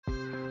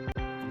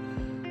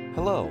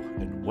Hello,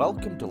 and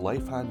welcome to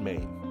Life on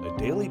Main, a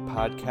daily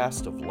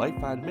podcast of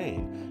Life on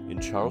Main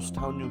in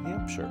Charlestown, New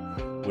Hampshire,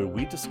 where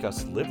we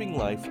discuss living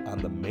life on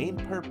the main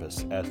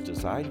purpose as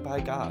designed by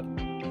God.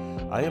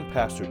 I am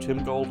Pastor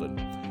Tim Golden,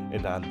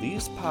 and on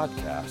these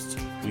podcasts,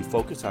 we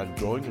focus on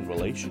growing in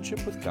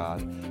relationship with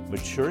God,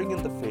 maturing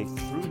in the faith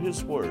through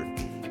His Word,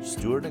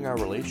 stewarding our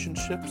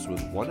relationships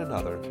with one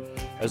another,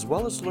 as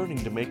well as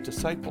learning to make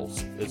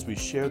disciples as we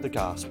share the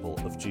gospel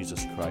of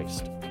Jesus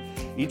Christ.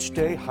 Each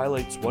day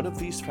highlights one of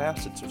these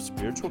facets of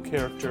spiritual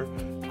character,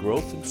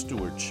 growth, and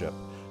stewardship,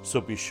 so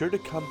be sure to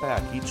come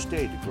back each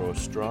day to grow a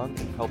strong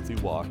and healthy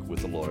walk with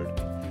the Lord.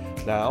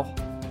 Now,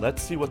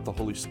 let's see what the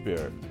Holy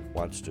Spirit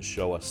wants to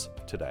show us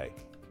today.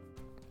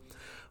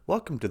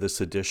 Welcome to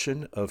this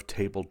edition of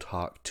Table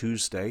Talk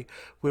Tuesday,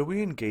 where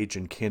we engage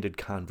in candid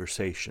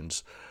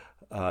conversations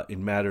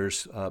in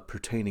matters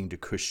pertaining to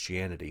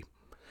Christianity.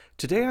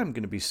 Today I'm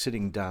going to be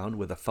sitting down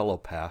with a fellow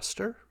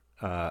pastor,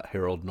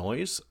 Harold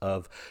Noyes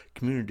of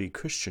Community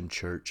Christian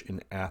Church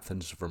in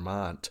Athens,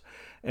 Vermont.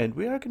 And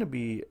we are going to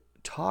be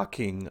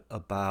talking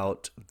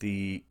about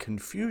the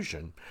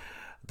confusion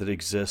that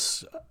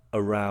exists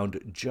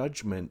around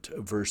judgment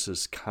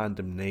versus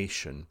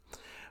condemnation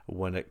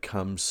when it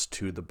comes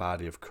to the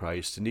body of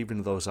Christ and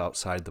even those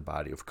outside the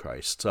body of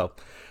Christ. So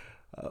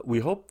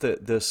we hope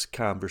that this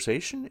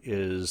conversation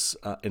is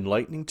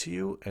enlightening to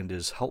you and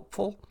is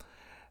helpful.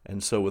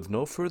 And so with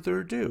no further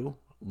ado,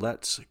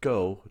 let's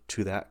go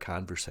to that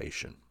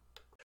conversation.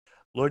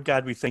 Lord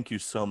God, we thank you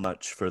so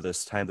much for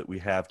this time that we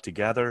have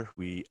together.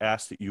 We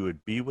ask that you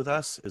would be with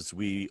us as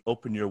we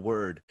open your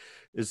word,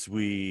 as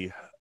we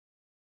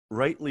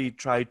rightly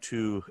try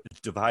to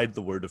divide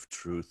the word of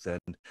truth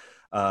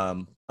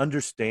and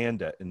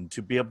understand it and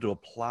to be able to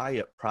apply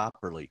it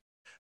properly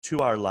to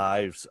our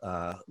lives,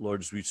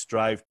 Lord, as we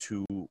strive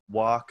to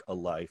walk a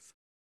life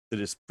that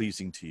is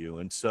pleasing to you.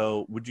 And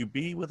so would you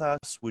be with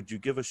us? Would you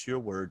give us your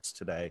words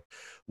today?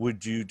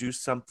 Would you do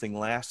something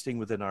lasting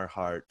within our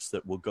hearts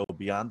that will go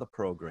beyond the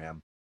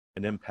program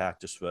and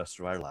impact us for the rest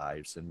of our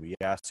lives? And we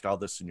ask all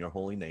this in your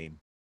holy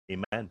name.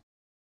 Amen.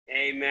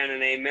 Amen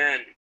and amen.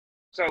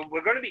 So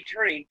we're going to be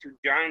turning to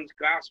John's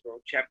Gospel,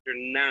 chapter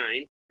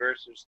 9,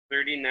 verses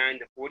 39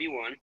 to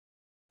 41.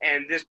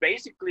 And this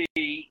basically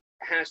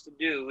has to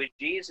do with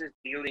Jesus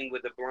dealing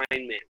with a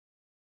blind man.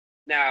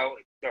 Now,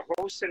 the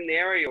whole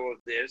scenario of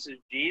this is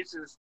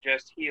Jesus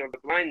just healed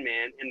a blind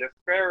man, and the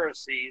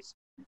Pharisees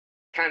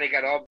kind of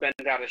got all bent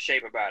out of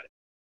shape about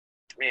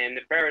it. And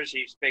the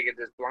Pharisees figured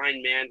this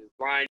blind man is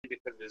blind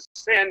because of his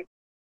sin,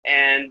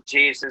 and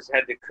Jesus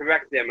had to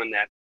correct them on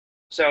that.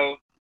 So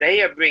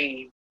they are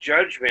bringing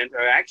judgment,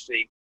 or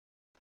actually,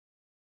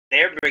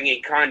 they're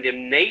bringing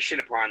condemnation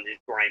upon this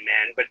blind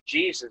man, but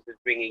Jesus is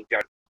bringing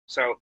judgment.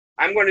 So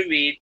I'm going to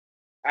read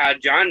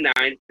John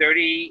 9,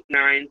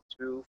 39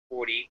 through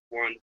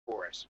 41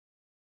 for us.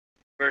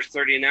 Verse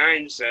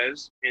 39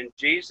 says, "And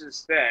Jesus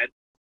said,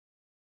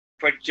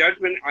 For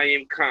judgment I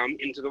am come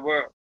into the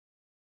world,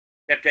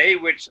 that they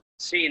which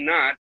see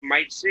not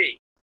might see,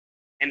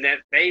 and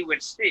that they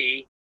which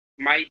see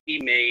might be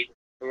made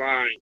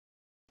blind.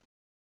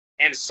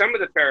 And some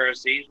of the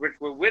Pharisees which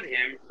were with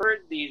him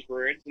heard these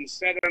words, and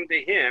said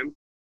unto him,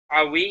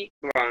 Are we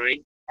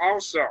blind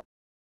also?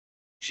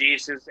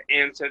 Jesus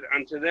answered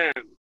unto them,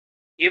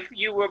 If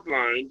you were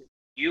blind,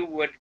 you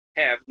would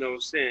have no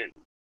sin.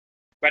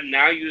 But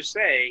now you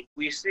say,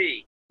 We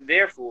see,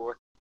 therefore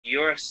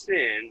your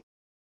sin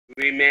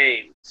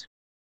remains."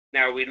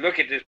 Now we look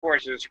at this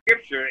portion of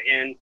Scripture,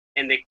 and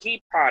the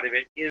key part of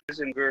it is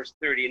in verse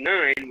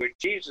 39, where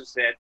Jesus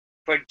said,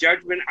 For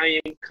judgment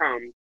I am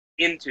come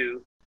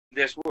into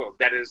this world.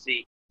 That is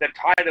the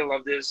title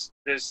of this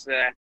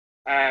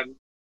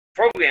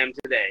program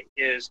today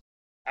is,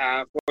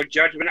 For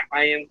judgment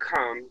I am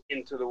come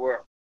into the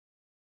world.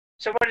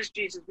 So what does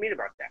Jesus mean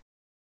about that?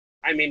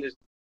 I mean,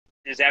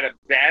 is that a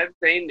bad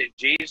thing that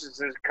Jesus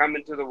has come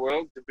into the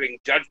world to bring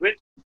judgment?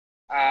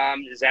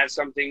 Is that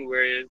something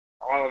where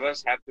all of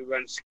us have to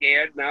run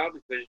scared now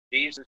because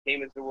Jesus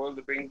came into the world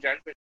to bring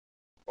judgment?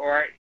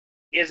 Or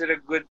is it a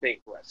good thing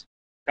for us?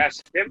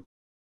 Pastor Tim?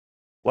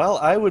 Well,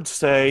 I would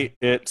say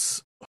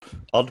it's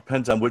all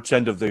depends on which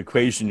end of the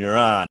equation you're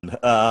on.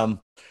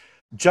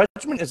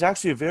 Judgment is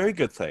actually a very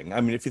good thing.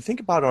 I mean, if you think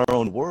about our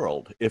own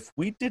world, if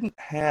we didn't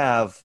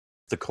have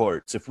the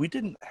courts, if we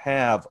didn't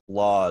have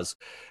laws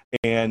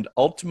and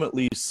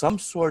ultimately some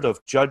sort of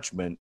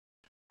judgment,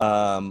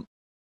 our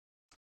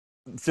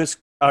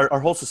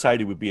whole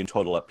society would be in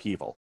total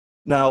upheaval.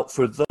 Now,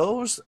 for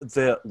those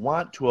that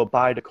want to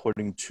abide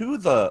according to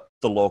the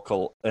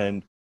local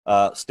and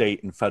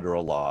state and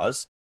federal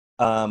laws,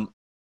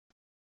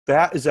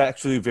 that is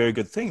actually a very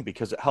good thing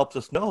because it helps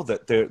us know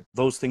that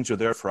those things are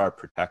there for our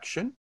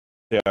protection.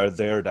 They are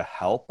there to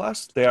help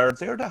us. They are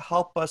there to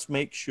help us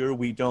make sure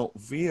we don't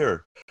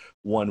veer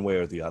one way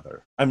or the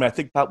other. I mean, I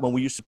think about when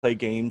we used to play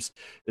games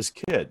as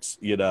kids,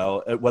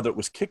 whether it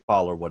was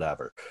kickball or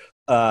whatever.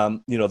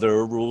 There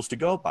were rules to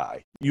go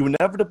by. You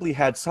inevitably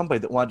had somebody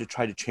that wanted to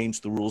try to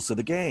change the rules of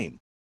the game.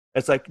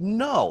 It's like,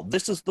 no,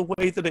 this is the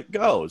way that it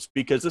goes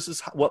because this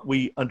is what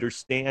we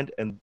understand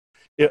and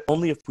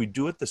only if we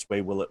do it this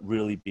way will it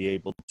really be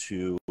able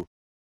to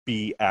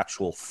be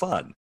actual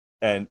fun.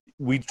 And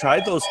we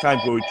tried those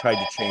times where we tried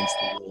to change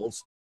the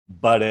rules,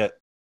 but it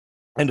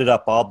ended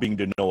up all being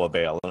to no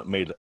avail, and it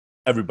made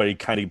everybody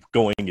kind of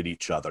going at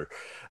each other.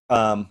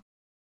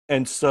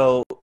 And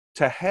so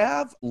to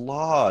have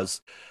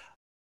laws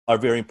are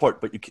very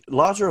important, but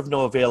laws are of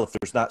no avail if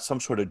there's not some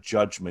sort of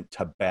judgment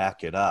to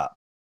back it up.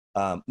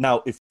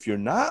 Now, if you're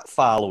not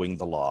following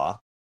the law,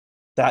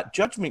 that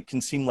judgment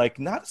can seem like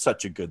not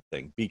such a good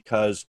thing,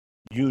 because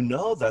you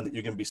know then that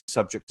you're going to be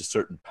subject to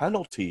certain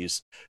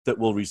penalties that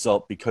will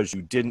result because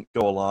you didn't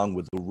go along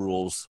with the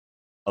rules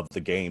of the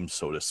game,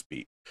 so to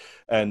speak.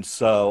 And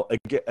so,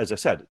 again, as I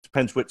said, it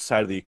depends which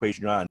side of the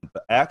equation you're on,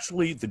 but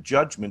actually the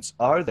judgments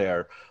are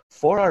there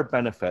for our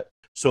benefit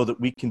so that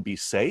we can be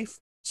safe,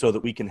 so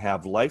that we can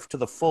have life to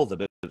the full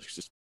that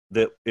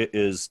it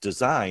is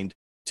designed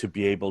to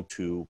be able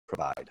to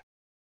provide.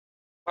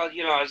 Well,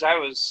 as I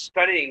was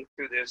studying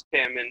through this,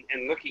 Tim,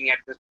 and looking at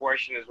this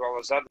portion as well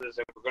as others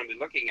that we're going to be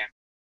looking at,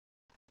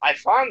 I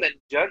found that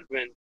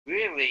judgment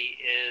really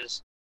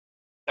is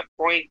the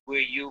point where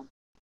you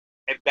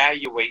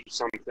evaluate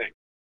something.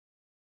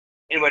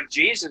 And what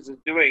Jesus is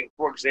doing,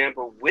 for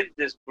example, with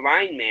this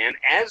blind man,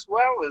 as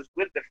well as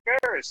with the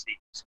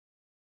Pharisees,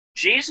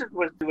 Jesus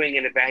was doing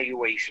an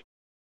evaluation.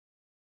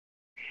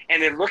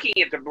 And in looking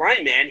at the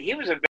blind man, he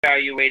was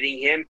evaluating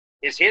him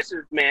as his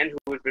man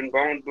who had been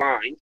born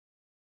blind,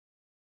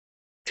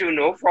 to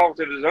no fault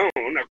of his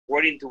own,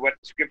 according to what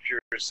the scripture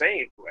is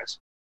saying to us.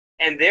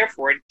 And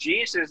therefore,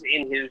 Jesus,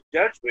 in his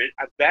judgment,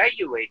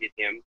 evaluated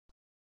him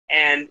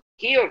and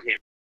healed him.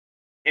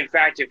 In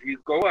fact, if you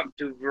go up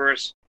to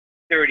verse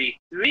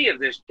 33 of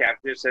this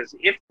chapter, it says,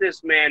 if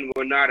this man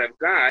were not of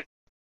God,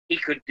 he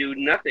could do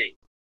nothing.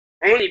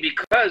 Only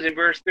because in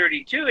verse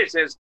 32 it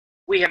says,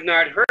 we have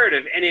not heard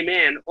of any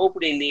man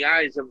opening the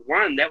eyes of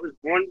one that was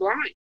born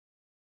blind.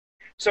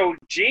 So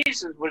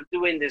Jesus was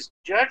doing this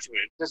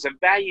judgment, this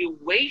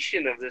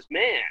evaluation of this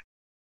man,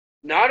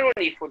 not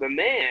only for the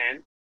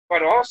man,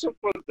 but also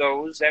for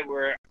those that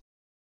were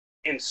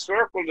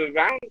encircled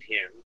around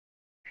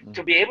him,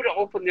 to be able to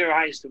open their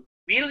eyes to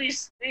really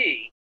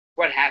see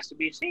what has to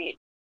be seen.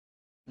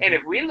 And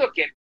if we look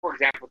at, for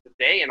example,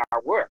 today in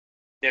our work,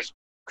 this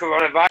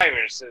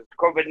coronavirus,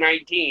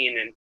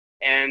 COVID-19,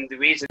 and the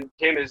reason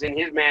Tim is in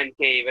his man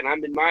cave and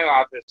I'm in my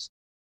office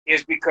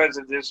is because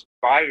of this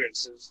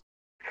virus, this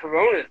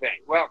corona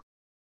thing. Well,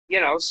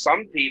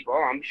 some people,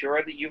 I'm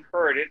sure that you've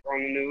heard it on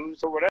the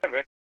news or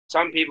whatever,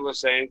 some people are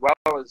saying,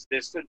 well, is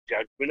this the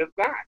judgment of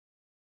God?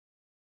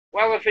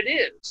 Well, if it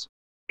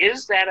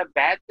is that a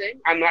bad thing?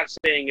 I'm not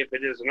saying if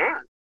it is or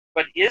not,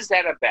 but is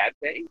that a bad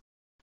thing?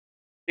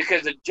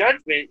 Because the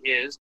judgment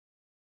is,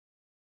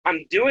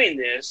 I'm doing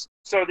this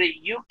so that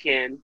you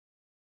can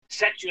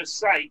set your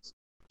sights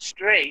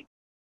straight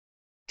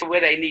to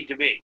where they need to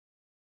be.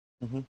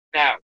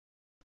 Now,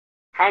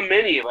 how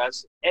many of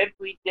us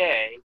every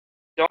day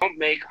don't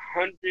make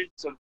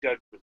hundreds of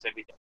judgments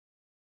every day?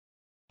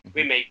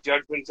 We make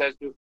judgments as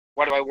to,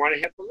 what do I want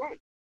to have for lunch?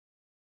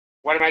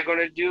 What am I going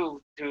to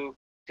do to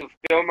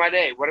fill my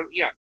day?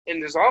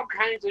 And there's all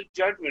kinds of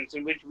judgments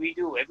in which we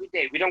do every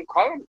day. We don't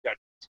call them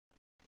judgments,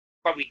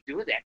 but we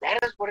do that.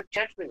 That is what a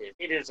judgment is.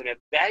 It is an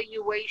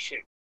evaluation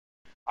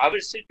of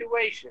a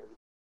situation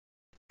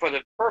for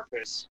the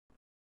purpose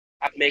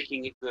of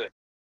making it good.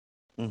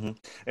 And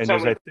so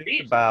as I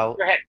think about,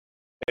 go ahead.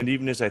 And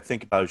even as I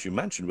think about, as you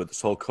mentioned, with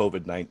this whole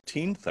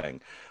COVID-19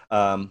 thing,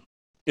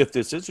 if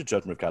this is a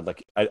judgment of God,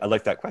 like I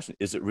like that question,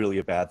 is it really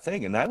a bad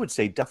thing? And I would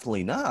say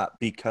definitely not,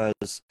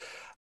 because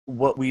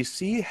what we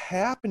see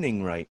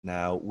happening right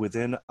now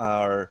within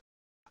our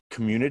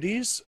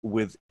communities,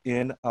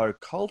 within our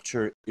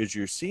culture, is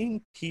you're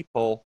seeing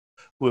people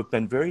who have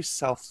been very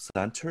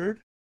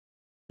self-centered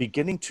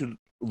beginning to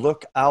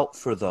look out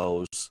for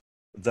those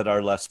that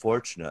are less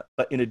fortunate.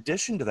 But in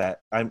addition to that,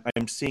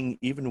 I'm seeing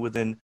even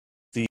within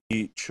the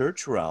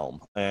church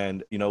realm,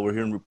 and we're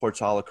hearing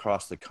reports all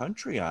across the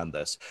country on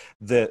this,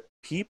 that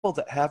people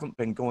that haven't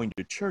been going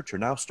to church are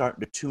now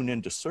starting to tune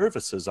into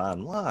services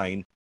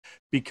online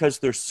because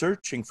they're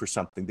searching for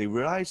something. They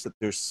realize that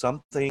there's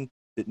something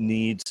that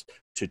needs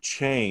to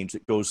change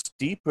that goes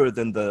deeper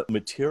than the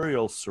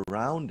material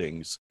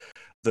surroundings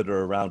that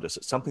are around us.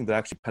 It's something that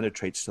actually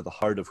penetrates to the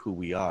heart of who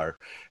we are,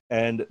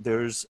 and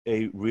there's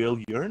a real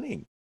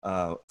yearning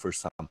for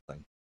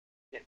something.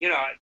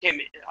 Tim,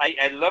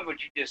 I love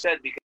what you just said,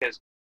 because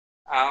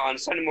on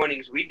Sunday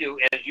mornings we do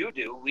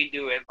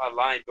a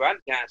live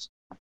broadcast,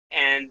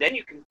 and then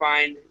you can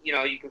find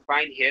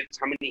hits,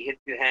 how many hits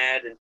you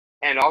had,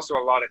 and also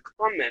a lot of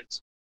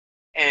comments.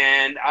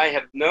 And I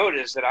have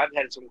noticed that I've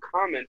had some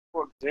comments,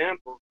 for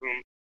example,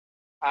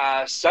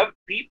 from some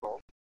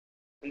people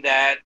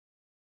that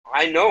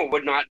I know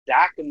would not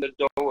darken the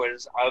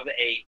doors of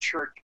a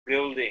church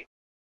building.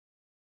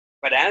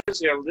 But as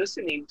they're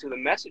listening to the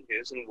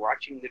messages and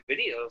watching the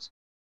videos,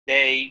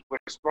 they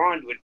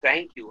respond with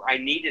 "Thank you, I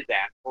needed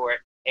that," or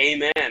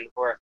 "Amen,"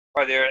 or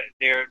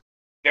they're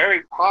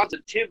very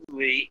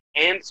positively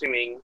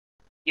answering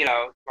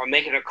or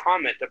making a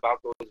comment about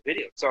those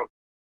videos. So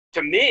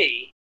to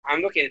me,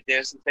 I'm looking at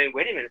this and saying,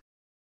 wait a minute,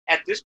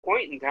 at this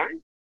point in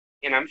time,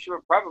 and I'm sure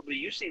probably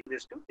you see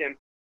this too, Tim,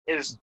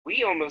 is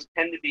we almost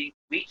tend to be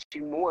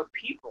reaching more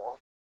people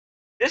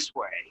this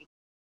way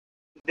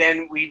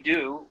than we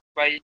do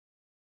by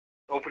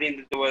opening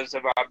the doors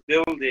of our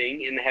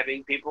building and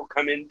having people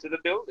come into the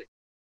building.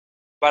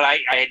 But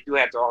I do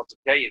have to also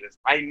tell you this.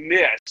 I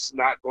miss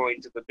not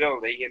going to the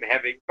building and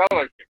having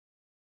fellowship.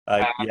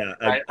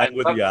 I'm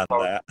with you on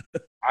that.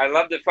 I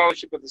love the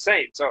fellowship of the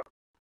saints, so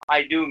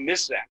I do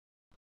miss that.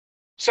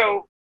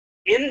 So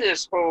in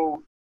this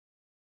whole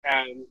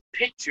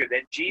picture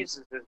that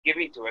Jesus is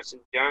giving to us in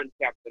John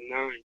chapter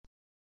 9,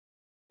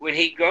 when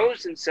he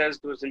goes and says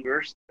to us in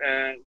verse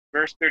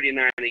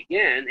 39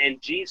 again, and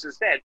Jesus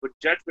said, "For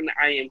judgment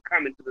I am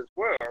come into this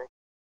world,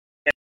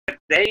 that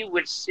they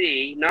which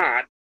see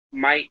not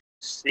might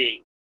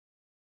see."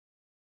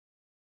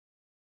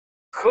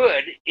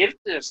 Could, if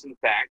this in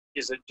fact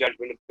is a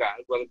judgment of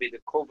God, whether it be the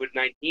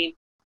COVID-19,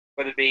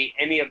 whether it be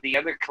any of the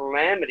other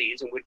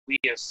calamities in which we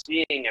are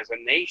seeing as a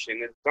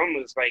nation, it's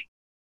almost like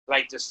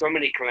there's so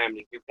many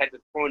calamities. We've had the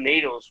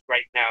tornadoes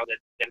right now that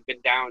have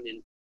been down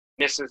in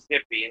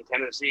Mississippi and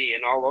Tennessee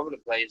and all over the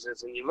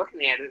places, and you're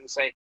looking at it and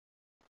say,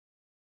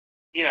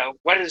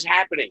 what is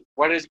happening?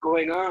 What is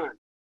going on?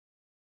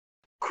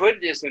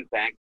 Could this in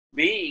fact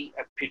be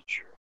a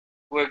picture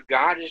where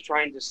God is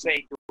trying to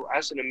say to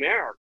us in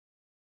America,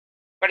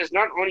 but it's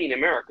not only in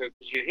America,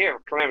 because you hear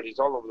calamities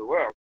all over the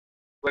world,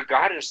 where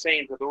God is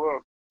saying to the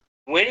world,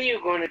 when are you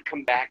going to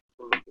come back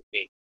to look at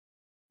me?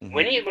 Mm-hmm.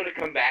 When are you going to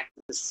come back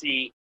to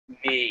see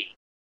me?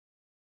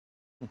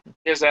 Mm-hmm.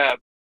 There's a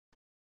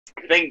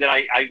thing that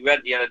I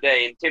read the other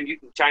day, and Tim, you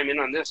can chime in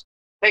on this.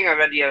 Thing I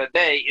read the other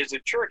day is the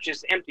church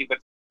is empty, but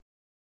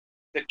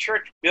the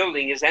church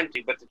building is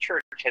empty, but the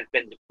church has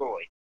been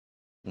deployed.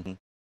 Mm-hmm.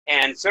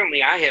 And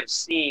certainly I have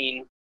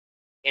seen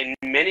in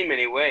many,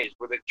 many ways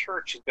where the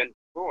church has been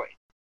deployed.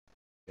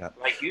 Yeah.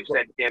 Like you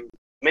said, Tim,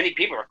 many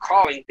people are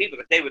calling people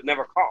that they would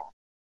never call.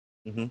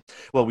 Mm-hmm.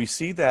 Well, we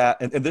see that,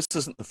 and this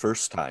isn't the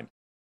first time.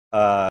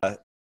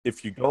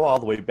 If you go all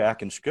the way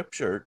back in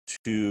Scripture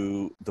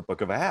to the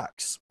book of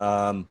Acts,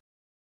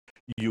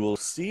 you will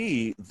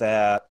see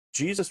that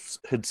Jesus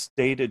had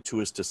stated to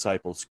his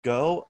disciples,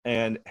 go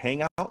and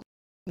hang out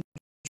in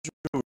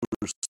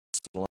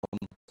Jerusalem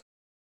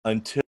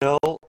until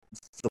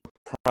the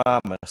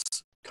promise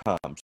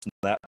comes. And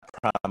that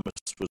promise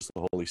was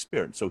the Holy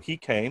Spirit. So he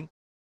came.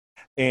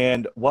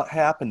 And what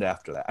happened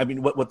after that? I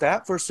mean, what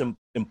that verse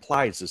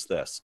implies is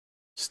this: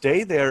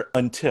 stay there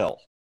until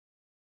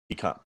he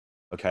comes.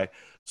 Okay?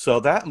 So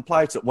that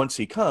implies that once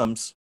he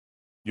comes,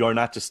 you're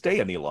not to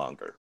stay any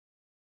longer.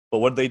 But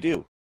what did they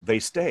do? They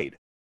stayed.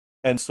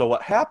 And so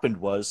what happened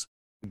was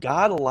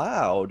God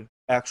allowed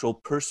actual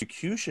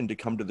persecution to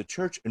come to the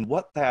church. And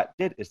what that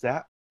did is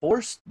that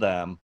forced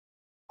them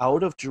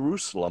out of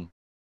Jerusalem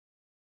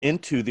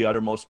into the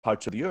uttermost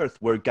parts of the earth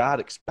where God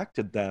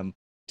expected them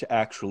to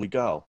actually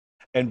go.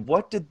 And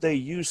what did they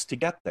use to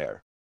get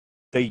there?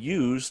 They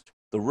used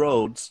the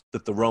roads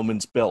that the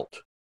Romans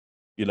built.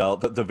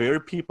 The very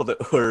people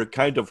that were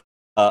kind of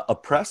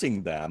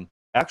oppressing them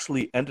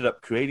actually ended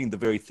up creating the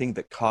very thing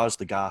that caused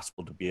the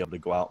gospel to be able to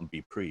go out and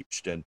be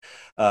preached. And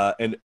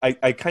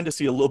I kind of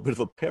see a little bit of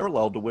a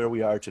parallel to where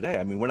we are today.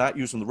 I mean, we're not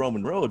using the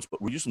Roman roads,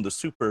 but we're using the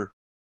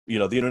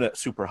internet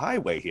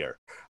superhighway here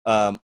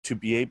to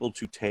be able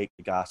to take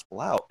the gospel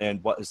out.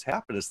 And what has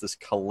happened is this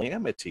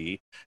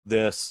calamity,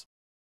 this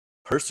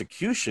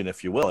persecution,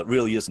 if you will. It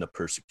really isn't a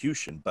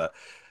persecution, but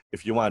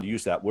if you want to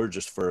use that word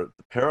just for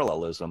the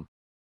parallelism,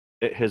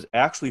 it has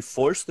actually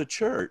forced the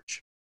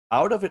church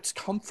out of its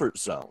comfort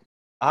zone,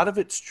 out of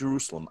its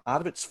Jerusalem,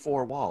 out of its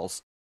four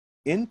walls,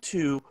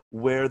 into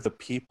where the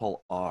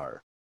people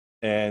are.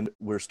 And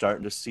we're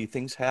starting to see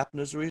things happen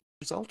as a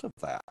result of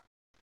that.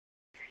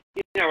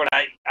 You know what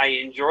I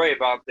enjoy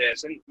about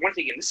this, and once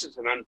again, this is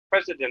an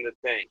unprecedented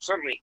thing.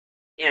 Certainly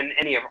in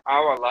any of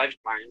our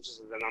lifetimes, this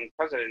is an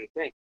unprecedented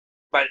thing.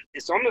 But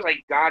it's almost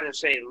like God is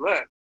saying,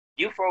 look,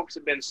 you folks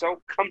have been so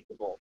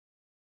comfortable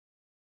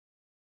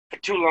for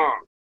too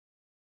long.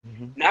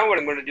 Mm-hmm. Now what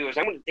I'm going to do is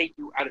I'm going to take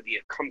you out of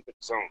your comfort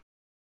zone.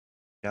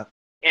 Yeah.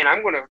 And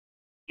I'm going to,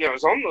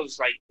 it's almost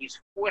like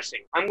he's forcing.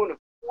 I'm going to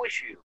force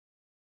you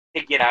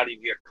to get out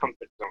of your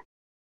comfort zone.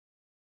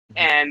 Mm-hmm.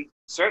 And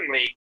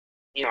certainly,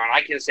 and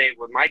I can say it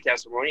with my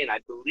testimony, and I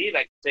believe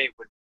I can say it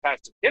with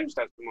Pastor Tim's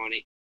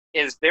testimony,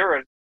 is there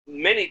are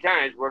many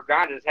times where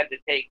God has had to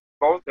take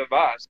both of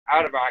us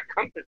out of our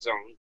comfort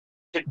zone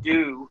to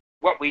do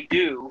what we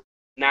do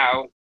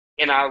now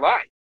in our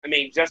life. I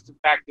mean, just the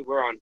fact that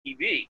we're on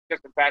TV,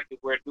 just the fact that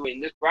we're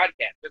doing this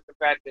broadcast, just the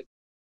fact that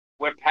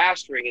we're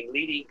pastoring and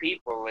leading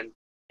people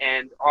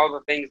and all the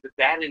things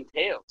that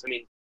entails. I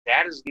mean,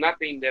 that is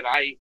nothing that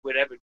I would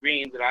ever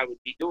dream that I would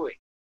be doing.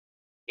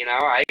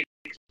 I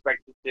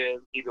expected to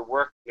either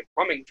work in the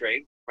plumbing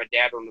trade, my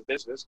dad owned the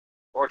business,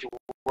 or to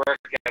work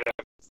at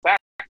a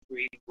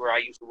factory where I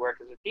used to work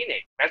as a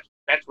teenager.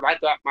 That's what I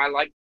thought my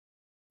life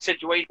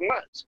situation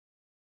was.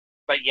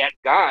 But yet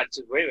God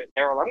says, wait a minute,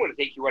 Harold, I'm going to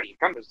take you out of your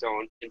comfort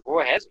zone, and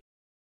boy, has he.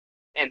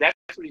 And that's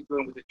what he's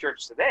doing with the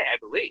church today, I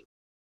believe.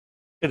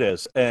 It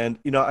is. And,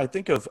 I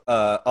think of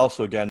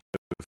also, again,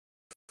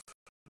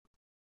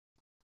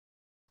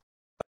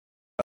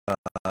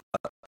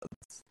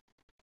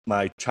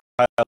 my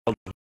childhood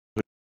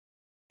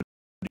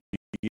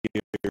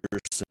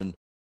years and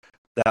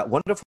that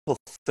wonderful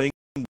thing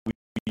we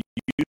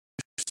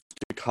used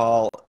to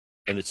call,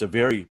 and it's a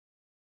very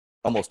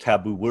almost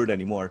taboo word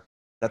anymore,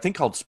 that thing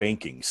called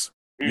spankings.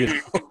 Oh,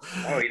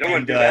 you don't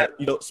want to do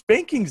that.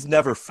 Spankings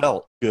never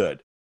felt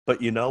good. But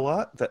you know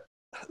what?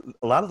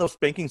 A lot of those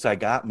spankings I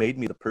got made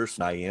me the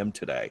person I am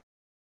today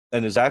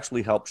and has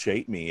actually helped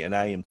shape me. And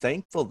I am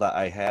thankful that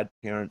I had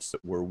parents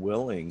that were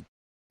willing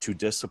to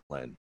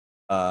discipline,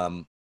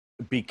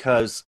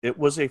 because it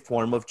was a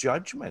form of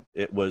judgment.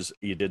 It was,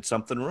 you did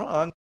something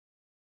wrong.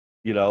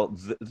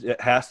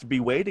 It has to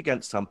be weighed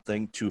against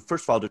something to,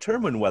 first of all,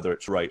 determine whether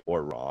it's right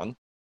or wrong.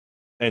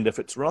 And if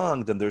it's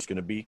wrong, then there's going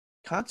to be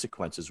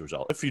consequences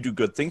result. If you do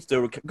good things,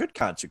 there were good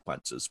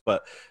consequences.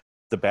 But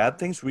the bad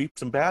things reap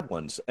some bad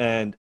ones.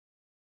 And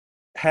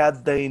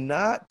had they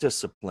not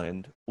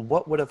disciplined,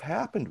 what would have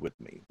happened with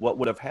me? What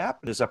would have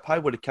happened is I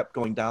probably would have kept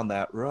going down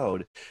that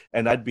road,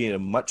 and I'd be in a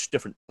much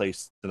different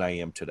place than I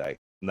am today.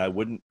 And I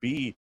wouldn't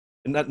be,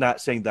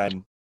 not saying that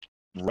I'm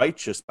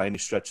righteous by any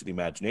stretch of the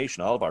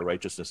imagination. All of our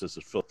righteousness is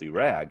filthy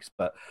rags.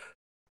 But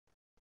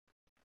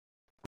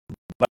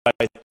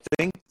I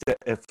think that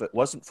if it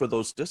wasn't for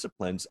those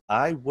disciplines,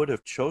 I would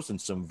have chosen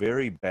some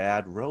very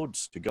bad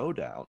roads to go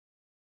down.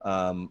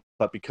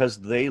 But because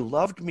they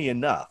loved me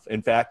enough,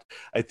 in fact,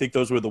 I think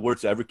those were the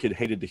words every kid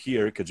hated to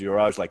hear, because you're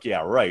always like,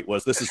 yeah, right,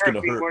 this is going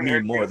to hurt me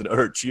more than it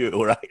hurts you,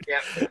 right?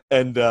 Yeah.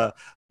 And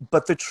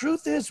but the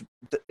truth is,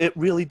 it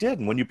really did.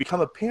 And when you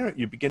become a parent,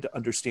 you begin to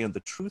understand the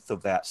truth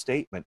of that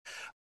statement.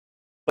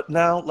 But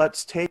now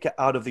let's take it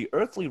out of the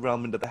earthly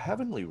realm into the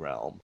heavenly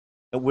realm,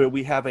 where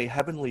we have a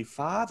heavenly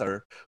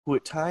Father who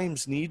at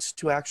times needs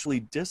to actually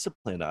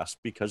discipline us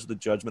because of the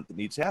judgment that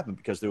needs to happen,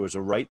 because there was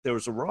a right, there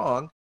was a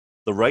wrong.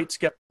 The rights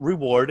get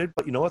rewarded,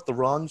 but you know what? The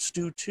wrongs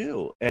do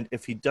too. And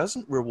if he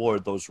doesn't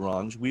reward those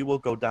wrongs, we will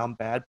go down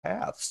bad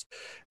paths.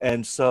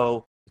 And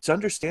so it's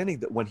understanding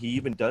that when he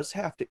even does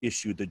have to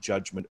issue the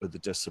judgment or the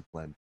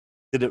discipline,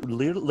 that it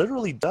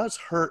literally does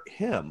hurt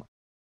him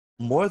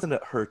more than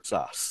it hurts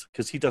us,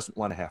 because he doesn't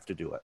want to have to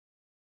do it.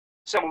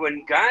 So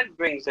when God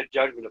brings a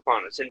judgment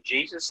upon us, and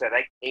Jesus said,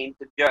 I came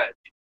to judge.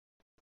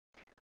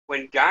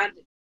 When God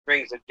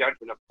brings a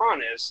judgment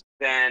upon us,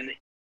 then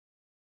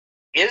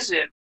is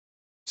it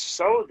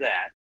so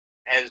that,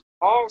 as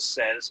Paul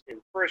says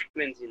in 1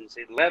 Corinthians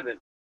 11,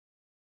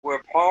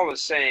 where Paul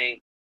is saying,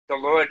 the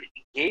Lord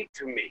gave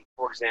to me,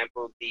 for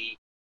example, the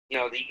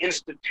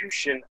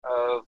institution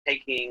of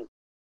taking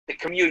the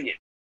communion,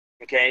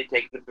 okay,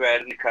 taking the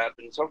bread and the cup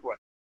and so forth.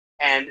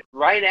 And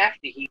right after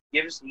he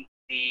gives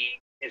the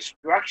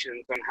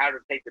instructions on how to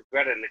take the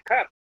bread and the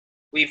cup,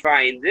 we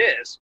find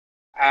this,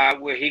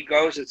 where he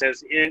goes and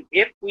says,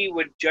 if we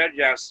would judge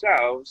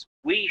ourselves,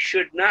 we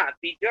should not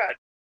be judged.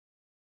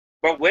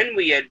 But when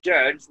we are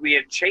judged, we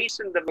are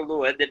chastened of the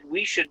Lord, that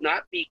we should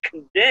not be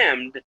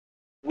condemned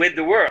with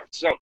the world.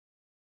 So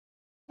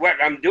what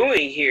I'm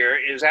doing here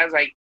is, as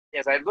I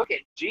look at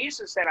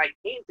Jesus said, I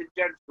came to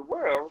judge the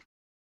world.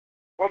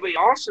 Well, we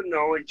also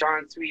know in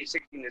John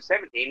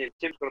 3:16-17, and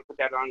Tim's going to put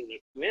that on in a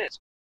few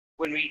minutes,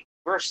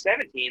 verse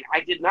 17,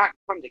 I did not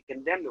come to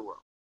condemn the world.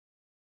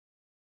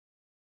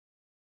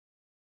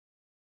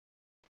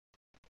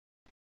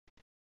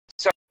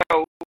 So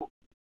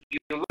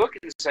you look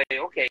and say,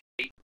 okay,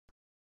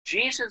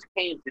 Jesus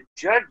came to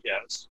judge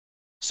us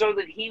so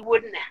that he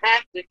wouldn't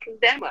have to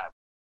condemn us.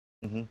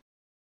 Mm-hmm.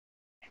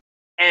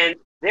 And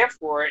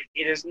therefore,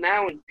 it is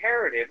now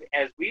imperative,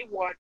 as we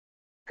watch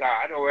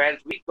God, or as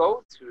we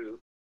go through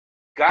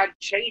God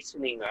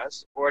chastening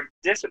us or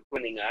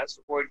disciplining us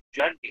or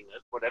judging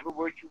us, whatever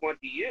word you want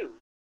to use,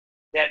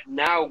 that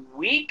now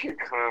we can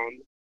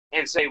come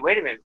and say, wait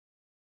a minute,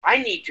 I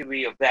need to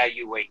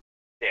reevaluate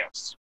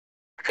this.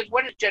 Because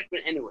what is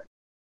judgment anyway?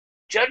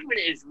 Judgment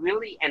is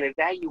really an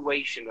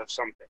evaluation of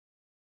something.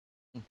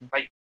 Mm-hmm.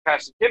 Like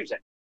Pastor Tim said,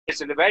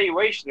 it's an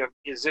evaluation of,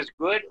 is this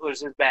good or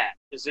is this bad?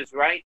 Is this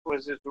right or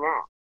is this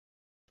wrong?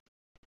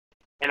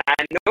 And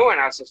I know in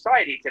our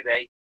society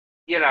today,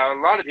 a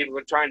lot of people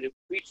are trying to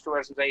preach to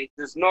us and say,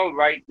 there's no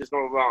right, there's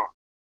no wrong.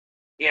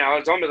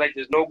 It's almost like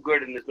there's no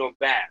good and there's no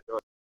bad.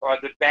 Or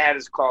the bad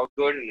is called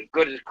good and the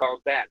good is called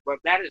bad. But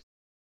that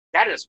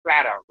is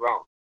flat out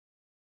wrong,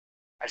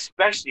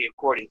 especially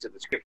according to the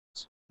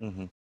scriptures.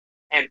 Mm-hmm.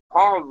 And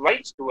Paul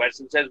writes to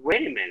us and says,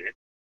 wait a minute,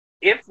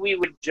 if we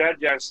would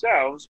judge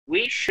ourselves,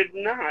 we should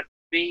not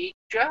be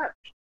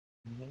judged.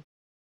 Mm-hmm.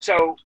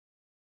 So,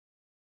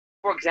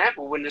 for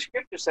example, when the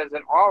scripture says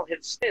that all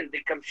have sinned,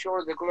 they come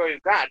short of the glory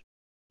of God,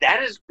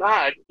 that is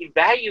God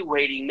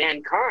evaluating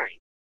mankind.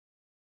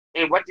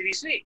 And what did he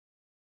see?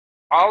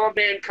 All of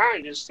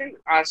mankind is sinners.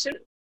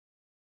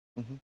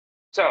 Mm-hmm.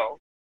 So,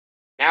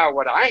 now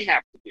what I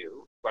have to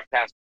do, what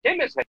Pastor Tim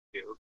has had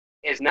to do,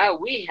 is now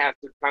we have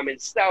to come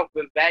and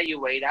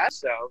self-evaluate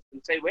ourselves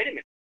and say, wait a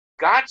minute,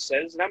 God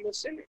says that I'm a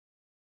sinner.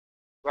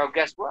 Well,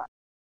 guess what?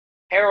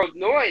 Harold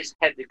Noyes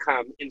had to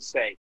come and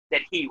say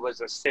that he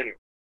was a sinner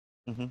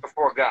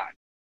before God.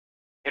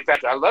 In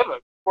fact, I love a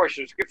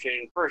portion of scripture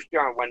in 1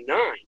 John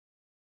 1:9.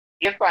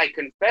 If I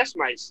confess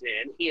my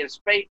sin, he is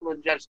faithful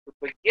and just to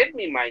forgive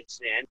me my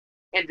sin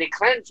and to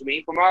cleanse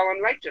me from all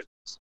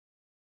unrighteousness.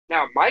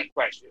 Now, my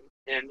question,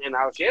 and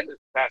I'll share this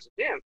with Pastor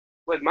Tim,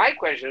 but my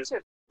question is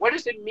this: what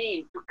does it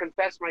mean to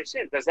confess my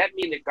sin? Does that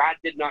mean that God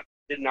did not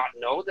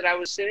know that I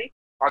was sinning,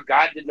 or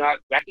God did not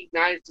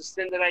recognize the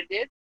sin that I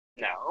did?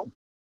 No.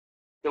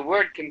 The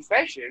word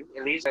confession,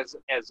 at least as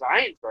I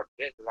interpret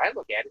it, as I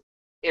look at it,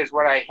 is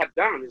what I have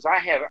done, is I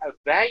have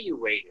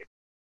evaluated,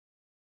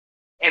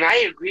 and I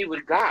agree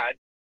with God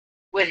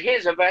with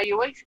his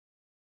evaluation.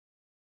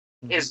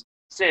 Is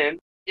sin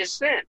is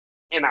sin,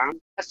 and I'm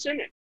a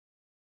sinner.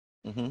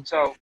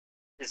 So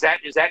does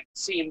that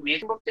seem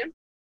reasonable, Tim?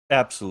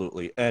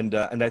 Absolutely, and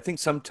I think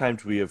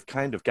sometimes we have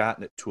kind of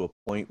gotten it to a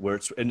point where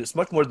it's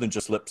much more than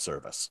just lip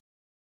service.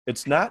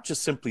 It's not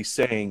just simply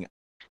saying,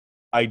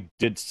 I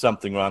did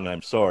something wrong and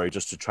I'm sorry,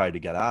 just to try to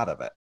get out of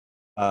it.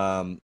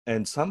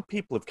 And some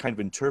people have kind of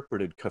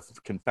interpreted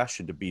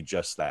confession to be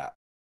just that.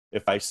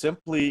 If I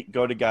simply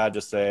go to God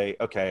to say,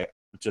 okay,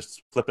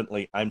 just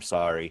flippantly, I'm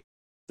sorry,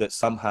 that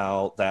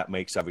somehow that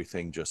makes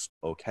everything just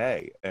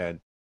okay. And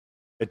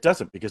it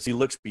doesn't, because he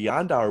looks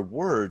beyond our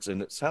words,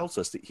 and it tells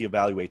us that he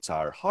evaluates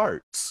our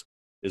hearts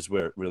is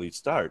where it really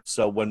starts.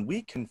 So when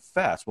we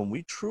confess, when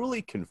we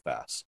truly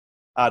confess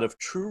out of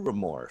true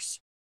remorse,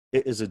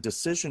 it is a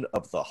decision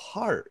of the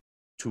heart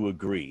to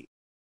agree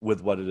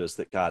with what it is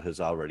that God has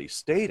already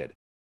stated.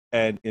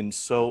 And in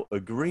so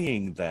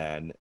agreeing,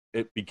 then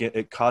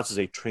it causes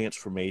a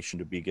transformation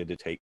to begin to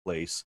take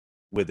place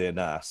within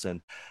us.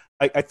 And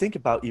I think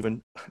about,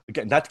 even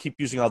again, not to keep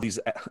using all these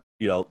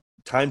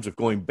times of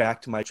going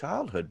back to my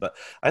childhood, but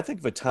I think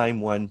of a time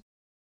when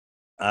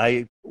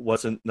I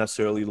wasn't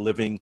necessarily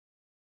living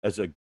as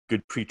a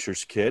good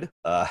preacher's kid,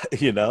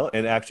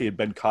 and actually had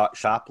been caught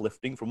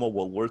shoplifting from a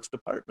Woolworths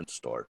department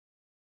store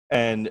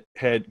and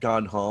had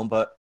gone home.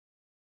 But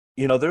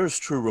there was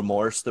true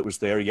remorse that was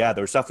there. Yeah,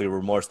 there was definitely a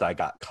remorse that I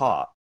got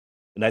caught.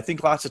 And I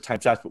think lots of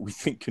times that's what we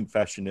think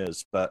confession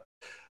is. But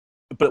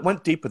it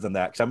went deeper than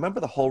that, because I remember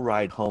the whole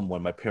ride home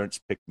when my parents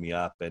picked me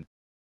up, and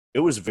it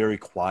was very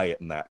quiet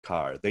in that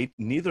car.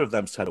 Neither of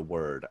them said a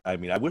word. I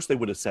mean, I wish they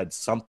would have said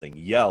something,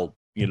 yelled,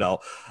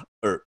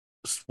 or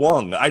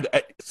swung,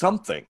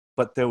 something,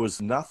 but there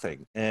was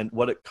nothing. And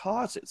what it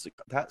caused is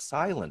that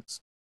silence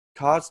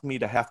caused me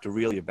to have to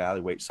really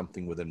evaluate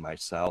something within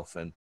myself.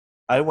 And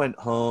I went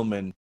home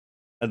and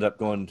ended up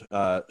going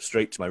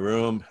straight to my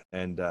room,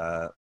 and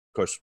of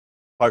course,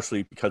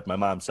 partially because my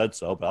mom said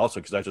so, but also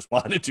because I just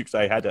wanted to,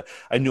 because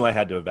I knew I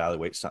had to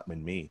evaluate something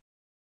in me.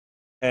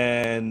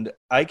 And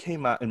I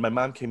came out, and my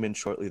mom came in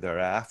shortly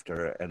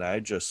thereafter, and I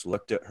just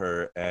looked at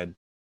her, and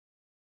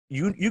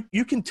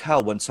you can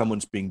tell when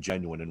someone's being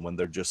genuine and when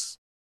they're just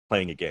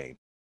playing a game.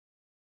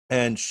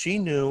 And she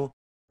knew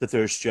that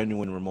there's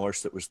genuine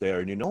remorse that was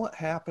there. And you know what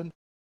happened?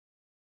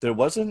 There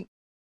wasn't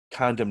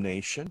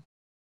condemnation.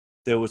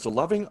 There was a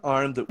loving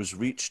arm that was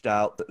reached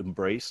out, that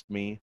embraced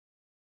me,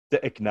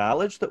 that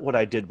acknowledged that what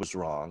I did was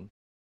wrong,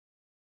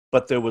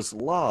 but there was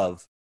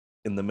love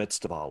in the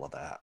midst of all of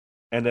that.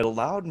 And it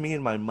allowed me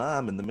and my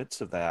mom in the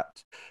midst of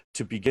that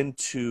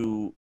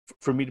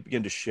for me to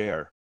begin to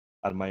share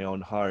out of my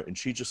own heart. And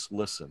she just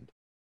listened.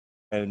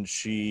 And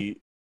she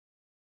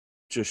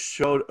just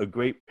showed a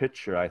great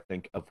picture, I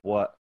think, of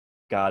what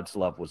God's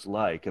love was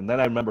like. And then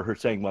I remember her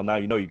saying, well, now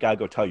you got to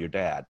go tell your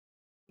dad.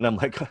 And I'm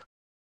like,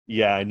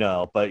 yeah, I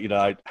know, but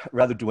I'd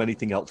rather do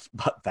anything else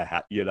but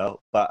that,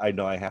 but I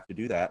know I have to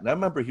do that. And I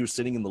remember he was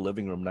sitting in the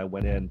living room, and I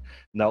went in,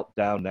 knelt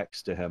down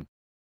next to him,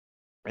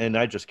 and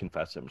I just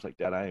confessed to him. I was like,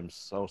 Dad, I am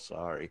so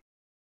sorry.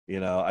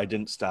 I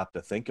didn't stop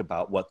to think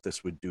about what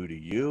this would do to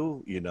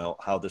you,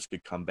 how this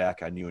could come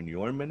back on you in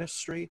your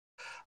ministry.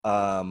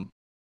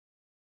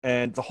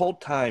 And the whole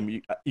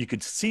time you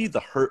could see the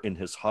hurt in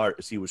his heart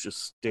as he was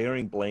just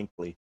staring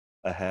blankly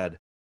ahead.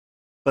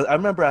 But I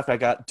remember after I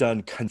got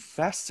done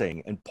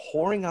confessing and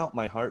pouring out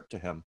my heart to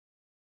him,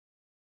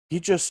 he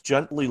just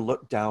gently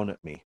looked down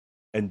at me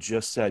and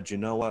just said, you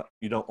know what?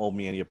 You don't owe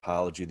me any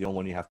apology. The only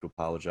one you have to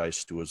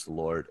apologize to is the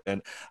Lord.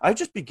 And I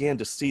just began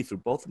to see through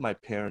both of my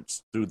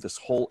parents, through this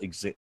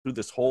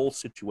whole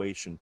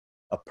situation,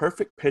 a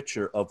perfect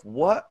picture of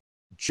what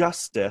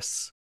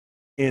justice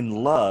in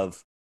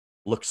love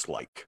looks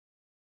like.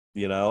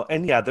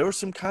 And yeah, there were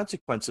some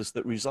consequences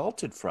that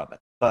resulted from it.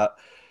 But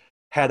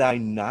had I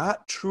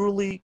not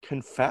truly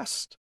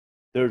confessed,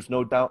 there's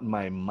no doubt in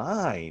my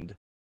mind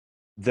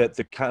that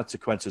the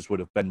consequences would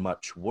have been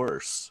much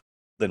worse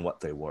than what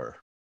they were.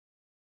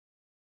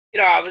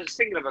 I was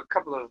thinking of a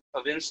couple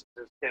of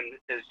instances, Tim,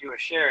 as you were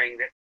sharing,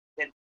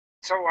 that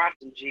so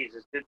often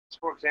Jesus did.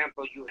 For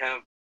example, you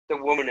have the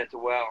woman at the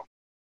well.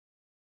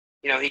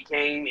 He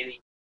came and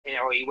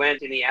he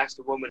went and he asked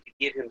the woman to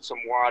give him some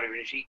water,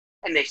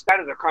 and they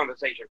started a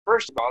conversation.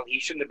 First of all, he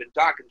shouldn't have been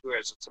talking to her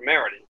as a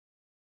Samaritan.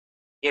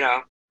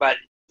 But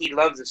he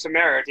loves the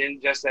Samaritan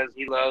just as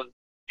he loves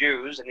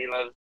Jews and he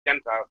loves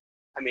Gentiles.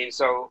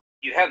 So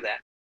you have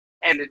that.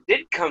 And it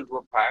did come to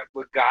a part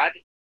where God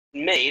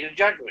made a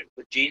judgment,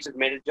 where Jesus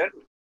made a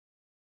judgment.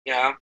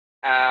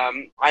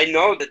 I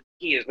know that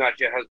he is not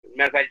your husband.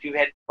 Matter of fact, you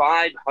had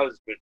 5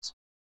 husbands,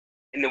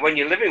 and the one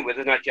you're living with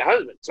is not your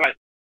husband. So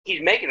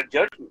he's making a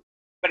judgment.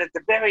 But at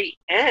the very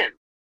end,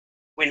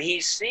 when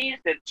he sees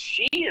that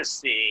she is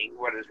seeing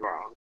what is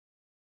wrong,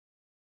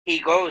 he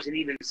goes and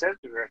even says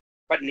to her,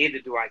 "But neither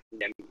do I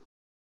condemn you."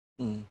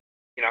 Mm.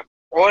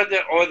 Or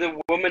the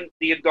woman,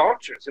 the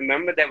adulteress.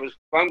 Remember, that was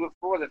flung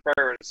before the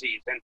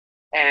Pharisees,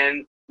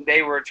 and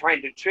they were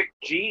trying to trick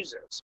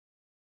Jesus,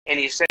 and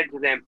he said to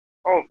them,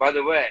 "Oh, by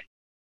the way,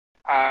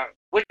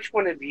 which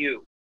one of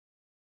you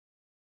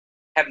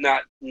have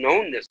not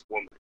known this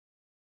woman?"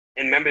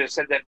 And remember, it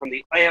said that from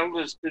the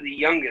eldest to the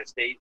youngest,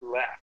 they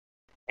left.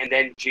 And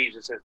then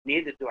Jesus says,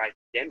 "Neither do I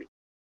condemn you."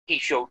 He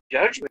showed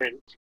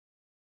judgment,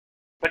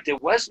 but there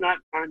was not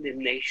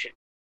condemnation.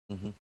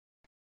 Mm-hmm.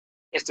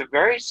 It's the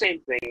very same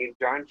thing in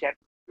John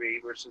chapter 3,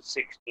 verses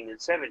 16 and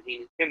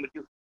 17. Tim, would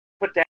you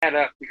put that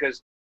up?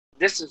 Because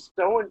this is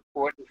so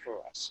important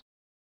for us.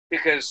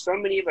 Because so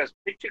many of us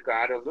picture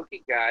God or look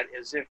at God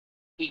as if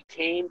he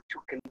came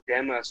to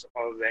condemn us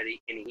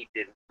already, and he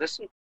didn't.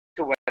 Listen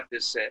to what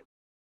this said.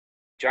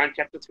 John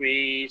chapter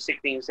 3,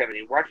 16 and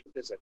 17. Watch what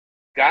this says.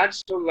 God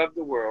so loved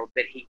the world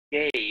that he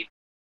gave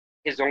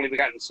his only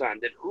begotten Son,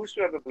 that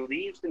whosoever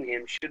believes in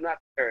him should not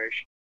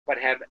perish, but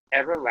have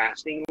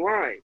everlasting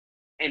life.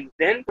 And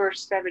then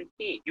verse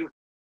 17. You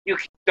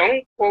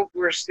don't quote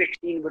verse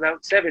 16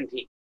 without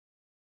 17.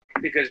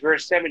 Because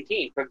verse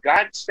 17, for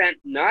God sent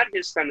not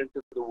his Son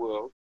into the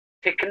world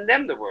to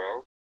condemn the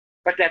world,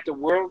 but that the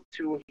world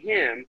through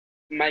him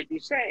might be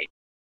saved.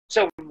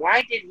 So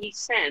why did he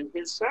send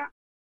his Son?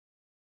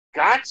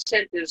 God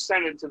sent his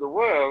Son into the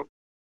world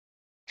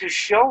to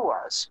show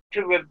us,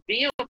 to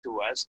reveal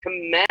to us, to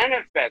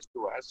manifest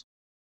to us.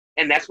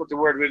 And that's what the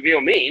word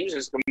reveal means,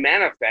 is to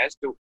manifest,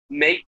 to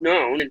make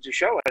known, and to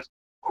show us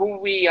who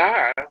we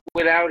are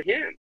without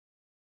him.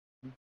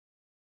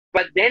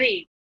 But then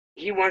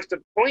he wants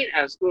to point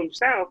us to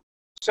himself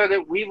so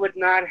that we would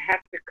not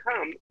have to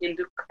come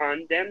into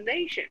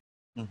condemnation.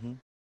 Mm-hmm.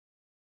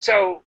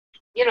 So,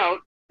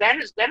 that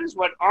is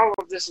what all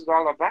of this is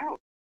all about.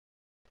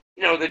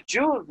 The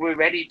Jews were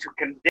ready to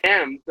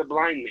condemn the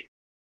blind man.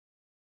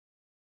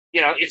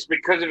 It's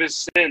because of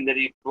his sin that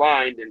he's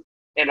blind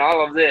and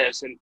all of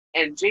this.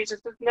 And Jesus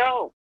says,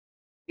 no.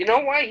 You know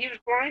why he was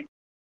blind?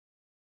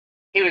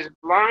 He was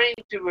blind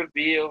to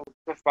reveal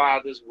the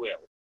Father's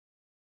will,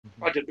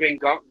 or to bring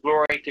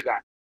glory to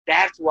God.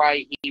 That's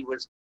why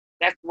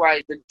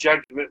the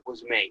judgment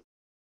was made.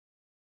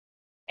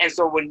 And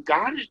so when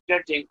God is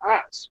judging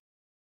us,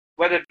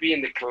 whether it be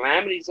in the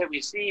calamities that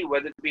we see,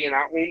 whether it be in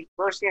our own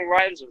personal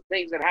lives or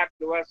things that happen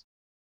to us,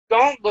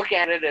 don't look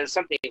at it as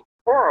something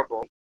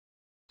horrible.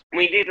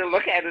 We need to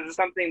look at it as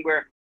something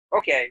where,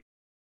 okay,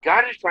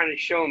 God is trying to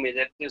show me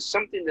that there's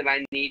something that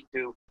I need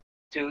to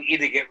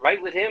either get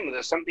right with him, or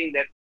there's something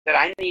that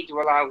I need to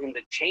allow him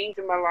to change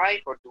in my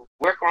life or to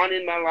work on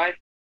in my life,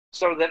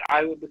 so that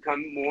I will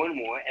become more and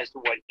more as to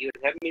what he would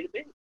have me to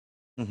be.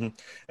 Mm-hmm.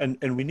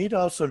 And we need to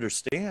also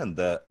understand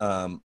that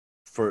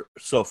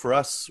for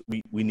us,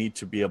 we need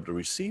to be able to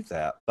receive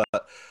that.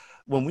 But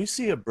when we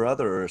see a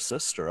brother or a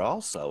sister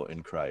also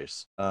in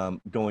Christ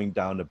going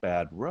down a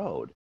bad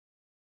road,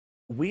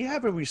 we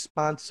have a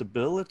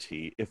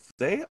responsibility. If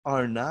they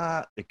are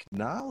not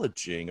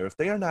acknowledging, or if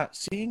they are not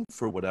seeing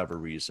for whatever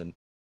reason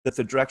that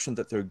the direction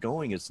that they're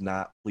going is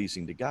not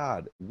pleasing to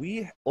God,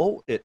 we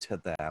owe it to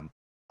them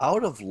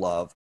out of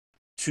love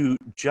to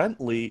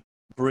gently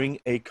bring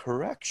a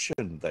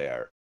correction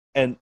there.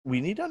 And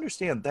we need to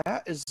understand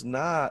that is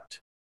not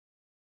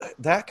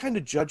that kind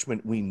of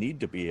judgment we need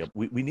to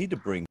we need to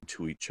bring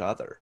to each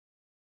other,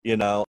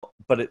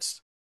 but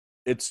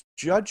it's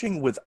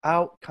judging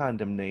without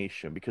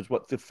condemnation, because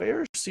what the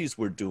Pharisees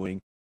were doing,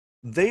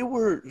 they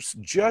were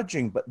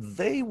judging, but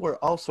they were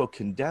also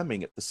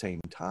condemning at the same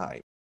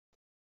time.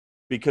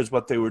 Because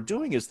what they were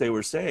doing is they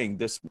were saying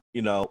this,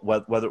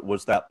 whether it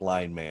was that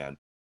blind man,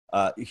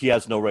 he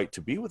has no right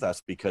to be with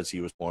us because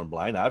he was born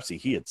blind. Obviously,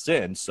 he had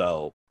sinned,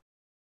 so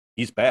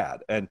he's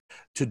bad. And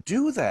to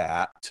do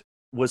that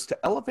was to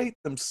elevate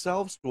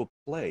themselves to a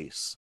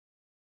place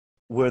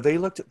where they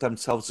looked at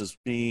themselves as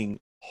being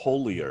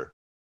holier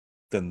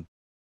than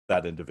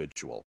that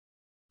individual.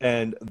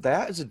 And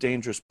that is a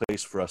dangerous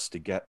place for us to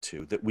get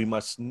to, that we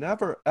must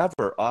never,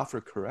 ever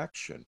offer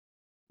correction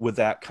with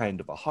that kind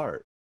of a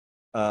heart.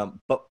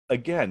 But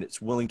again, it's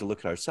willing to look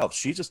at ourselves.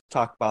 Jesus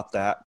talked about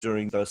that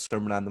during the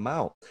Sermon on the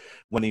Mount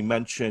when he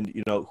mentioned,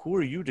 who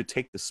are you to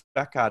take the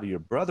speck out of your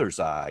brother's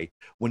eye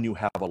when you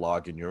have a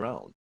log in your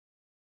own?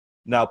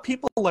 Now,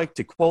 people like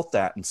to quote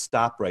that and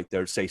stop right there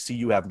and say, see,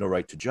 you have no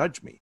right to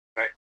judge me.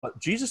 Right. But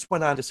Jesus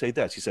went on to say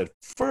this. He said,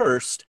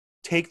 first,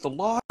 take the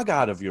log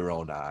out of your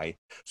own eye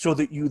so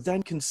that you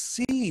then can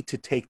see to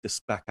take the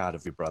speck out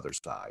of your brother's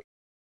eye.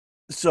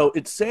 So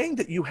it's saying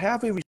that you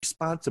have a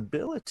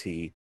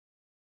responsibility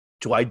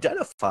to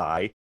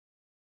identify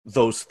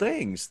those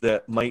things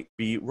that might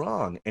be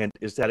wrong. And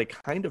is that a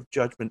kind of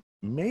judgment?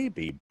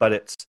 Maybe, but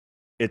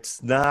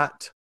it's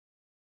not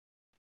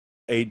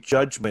a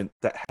judgment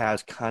that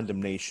has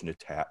condemnation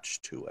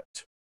attached to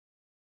it.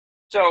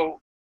 So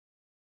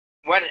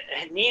what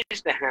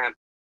needs to happen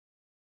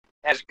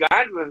as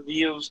God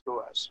reveals to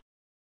us,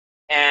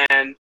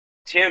 and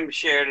Tim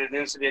shared an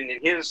incident in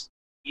his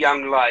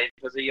young life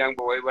as a young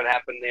boy, what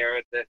happened there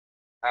at the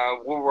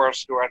Woolworth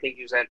store, I think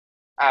he was at.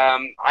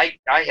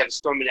 I have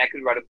so many, I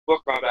could write a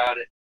book about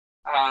it,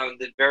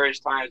 the various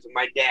times that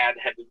my dad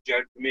had to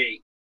judge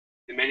me,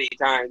 the many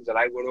times that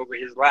I went over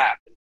his lap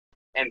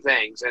and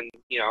things, and,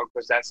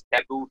 because that's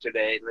taboo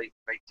today,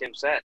 like Tim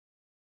said.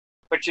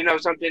 But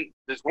something,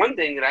 there's one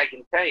thing that I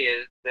can tell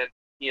you that,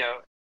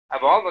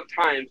 of all the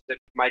times that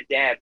my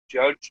dad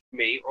judged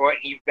me or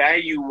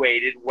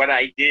evaluated what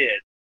I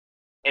did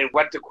and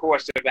what the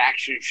course of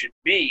action should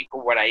be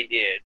for what I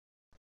did,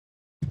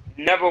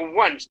 never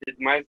once did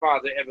my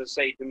father ever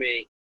say to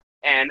me,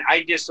 and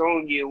I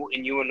disown you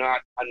and you are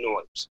not a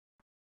noise.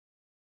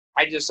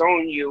 I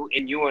disown you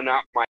and you are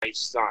not my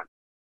son.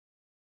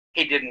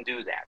 He didn't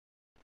do that.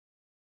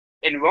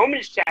 In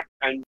Romans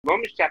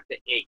chapter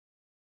 8,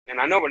 and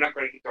I know we're not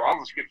going to get to all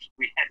the scriptures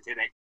we had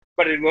today,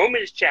 but in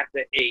Romans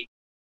chapter 8,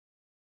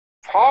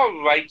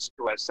 Paul writes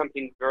to us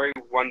something very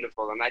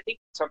wonderful, and I think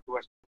it's up to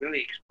us to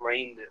really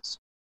explain this,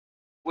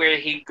 where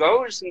he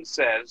goes and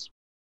says,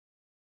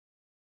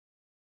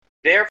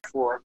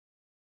 therefore,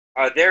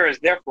 there is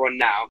therefore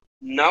now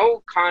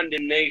no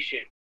condemnation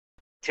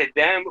to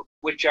them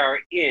which are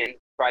in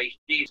Christ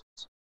Jesus.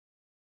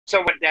 So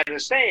what that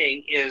is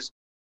saying is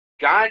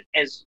God,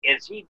 as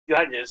he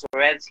judges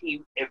or as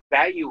he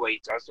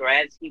evaluates us or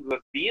as he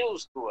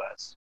reveals to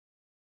us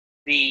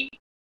the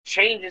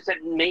changes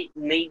that need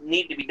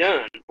to be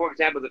done. For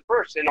example, the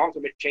first and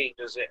ultimate change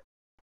is it.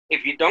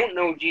 If you don't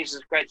know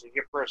Jesus Christ as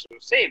your personal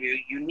Savior,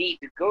 you need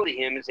to go to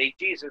him and say,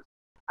 Jesus,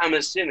 I'm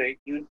a sinner.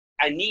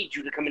 I need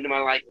you to come into my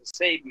life and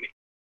save me.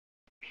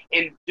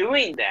 In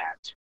doing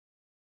that,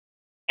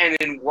 and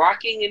in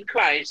walking in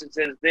Christ, it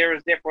says, there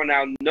is therefore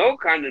now no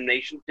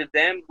condemnation to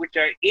them which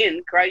are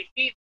in Christ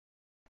Jesus.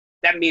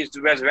 That means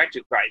the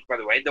resurrected Christ, by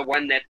the way, the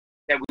one that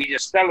we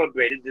just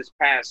celebrated this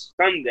past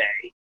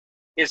Sunday.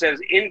 It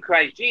says, in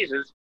Christ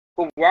Jesus,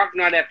 who walk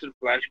not after the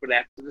flesh, but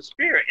after the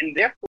Spirit. And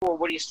therefore,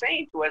 what he's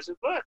saying to us is,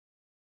 look,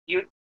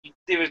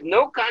 there is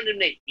no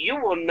condemnation. You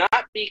will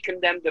not be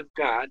condemned of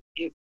God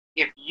if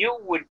you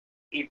would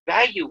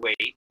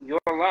evaluate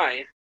your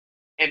life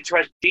and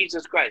trust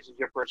Jesus Christ as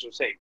your personal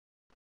Savior.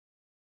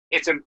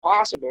 It's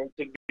impossible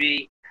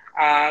to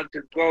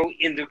go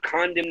into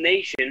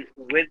condemnation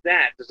with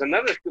that. There's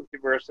another scripture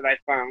verse that I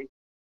found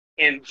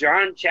in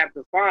John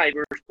chapter 5,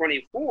 verse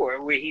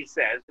 24, where he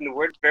says, and the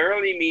word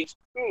verily means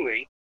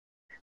truly,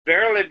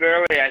 verily,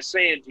 verily, I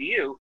say unto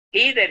you,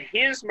 he that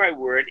hears my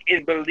word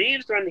and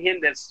believes on him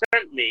that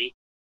sent me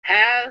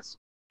has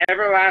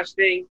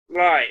everlasting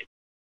life,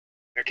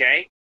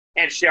 okay,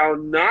 and shall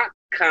not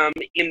come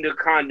into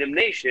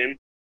condemnation,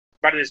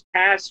 but is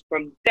passed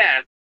from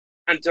death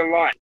unto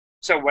life.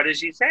 So what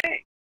is he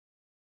saying?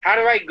 How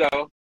do I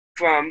go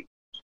from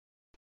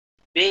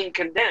being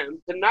condemned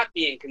to not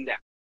being condemned?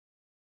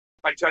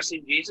 By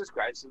trusting Jesus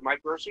Christ as my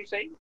personal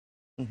Savior.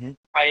 Mm-hmm.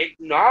 By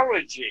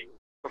acknowledging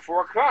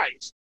before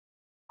Christ,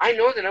 I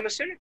know that I'm a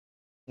sinner.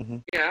 Mm-hmm.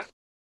 Yeah.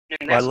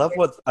 Well,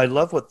 I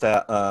love what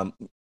that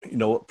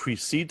what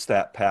precedes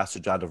that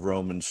passage out of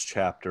Romans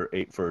chapter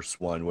 8, verse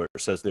 1, where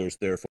it says there's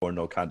therefore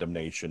no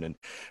condemnation. And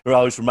it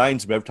always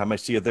reminds me every time I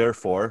see a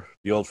therefore,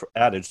 the old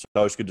adage, it's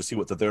always good to see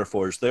what the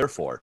therefore is there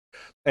for.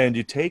 And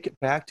you take it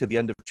back to the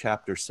end of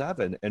chapter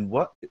 7, and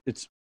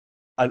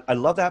I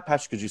love that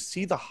passage because you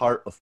see the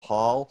heart of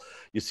Paul.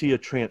 You see a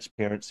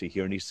transparency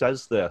here. And he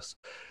says this.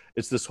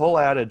 It's this whole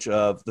adage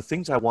of the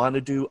things I want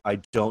to do, I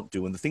don't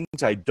do. And the things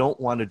I don't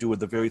want to do are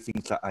the very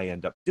things that I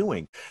end up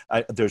doing.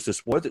 There's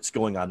this war that's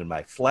going on in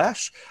my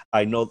flesh.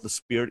 I know the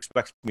Spirit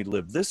expects me to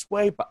live this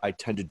way, but I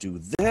tend to do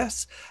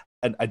this.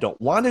 And I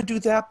don't want to do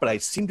that, but I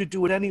seem to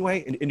do it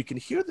anyway. And you can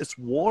hear this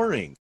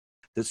warring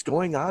that's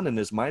going on in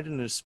his mind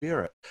and his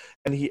spirit.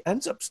 And he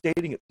ends up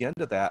stating at the end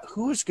of that,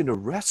 who is going to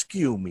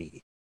rescue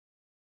me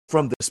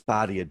from this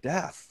body of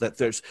death? That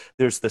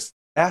there's this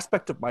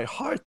aspect of my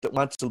heart that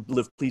wants to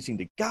live pleasing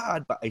to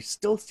God, but I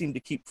still seem to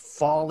keep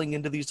falling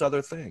into these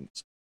other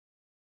things.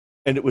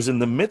 And it was in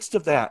the midst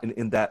of that, and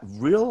in that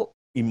real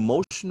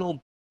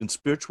emotional and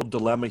spiritual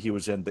dilemma he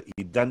was in, that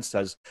he then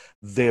says,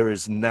 there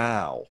is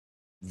now,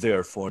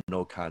 therefore,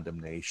 no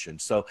condemnation.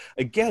 So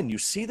again, you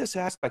see this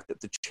aspect that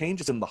the change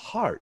is in the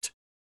heart.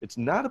 It's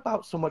not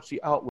about so much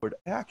the outward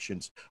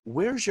actions.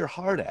 Where's your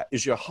heart at?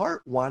 Is your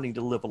heart wanting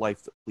to live a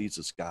life that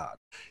pleases God?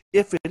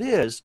 If it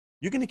is,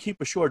 you're going to keep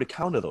a short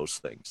account of those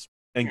things.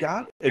 And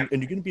God, and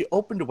you're going to be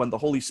open to when the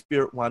Holy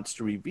Spirit wants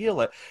to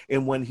reveal it.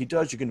 And when he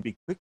does, you're going to be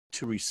quick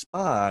to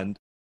respond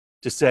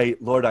to say,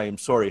 Lord, I am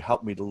sorry,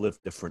 help me to live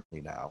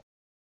differently now.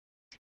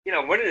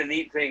 One of the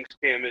neat things,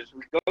 Tim, is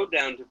we go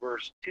down to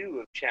verse 2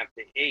 of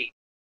chapter 8,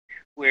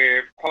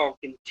 where Paul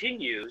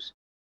continues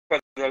For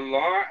the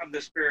law of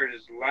the Spirit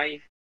is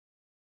life,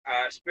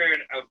 Spirit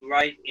of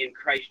life in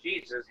Christ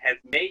Jesus has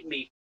made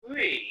me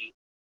free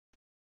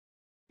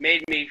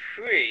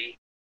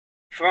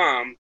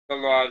from the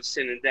law of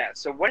sin and death.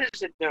 So what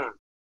has it done?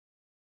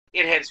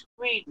 It has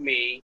freed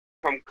me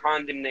from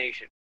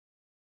condemnation.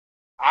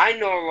 I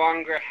no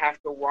longer have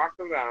to walk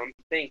around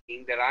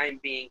thinking that I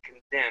am being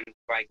condemned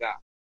by God.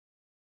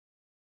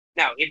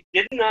 Now, it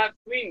did not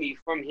free me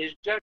from his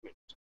judgment.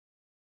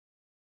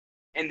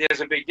 And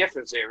there's a big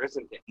difference there,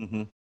 isn't there?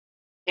 Mm-hmm.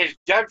 His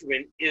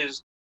judgment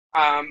is,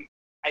 I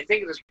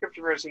think of the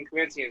scripture verse in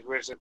Corinthians where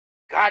it says,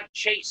 God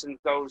chastens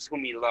those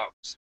whom he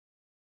loves.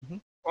 Mm-hmm.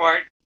 Or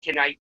can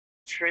I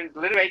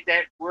transliterate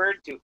that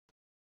word to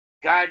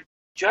God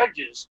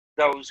judges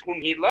those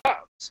whom he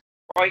loves,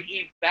 or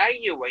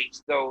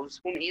evaluates those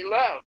whom he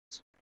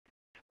loves?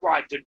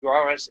 Why? To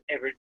draw us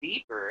ever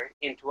deeper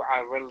into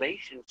our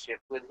relationship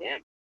with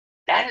him.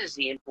 That is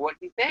the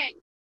important thing.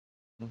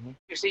 Mm-hmm.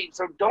 You see,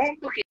 so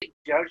don't look at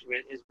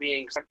judgment as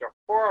being such a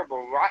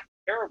horrible, rotten,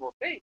 terrible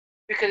thing,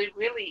 because it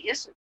really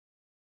isn't.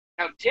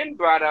 Now, Tim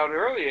brought out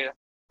earlier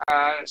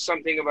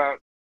something about,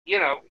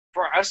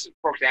 for us,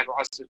 for example,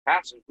 us as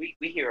pastors, we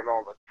hear it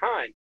all the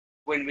time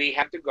when we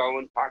have to go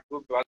and talk to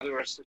a brother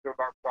or sister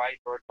about Christ,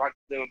 or talk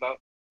to them about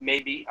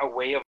maybe a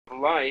way of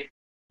life.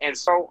 And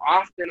so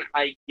often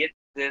I get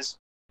this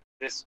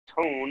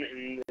tone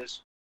and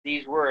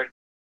these words,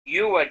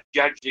 you are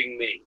judging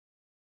me.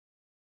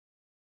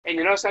 And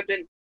you know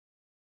something?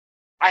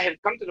 I have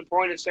come to the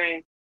point of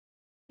saying,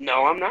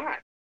 no, I'm not.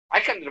 I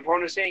come to the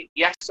point of saying,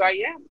 yes, I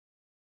am.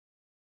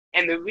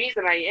 And the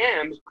reason I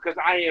am is because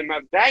I am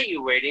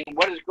evaluating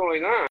what is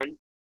going on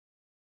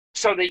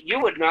so that you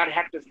would not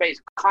have to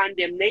face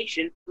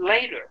condemnation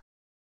later.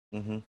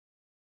 Mm-hmm.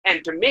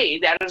 And to me,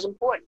 that is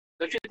important.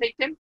 Don't you think,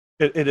 Tim?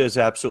 It is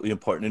absolutely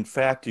important. In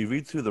fact, you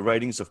read through the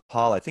writings of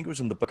Paul, I think it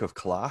was in the book of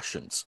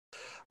Colossians,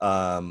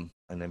 and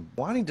I'm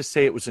wanting to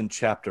say it was in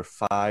chapter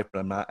 5, but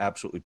I'm not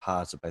absolutely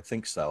positive. I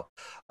think so.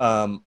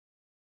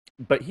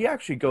 But he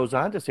actually goes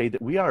on to say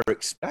that we are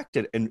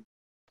expected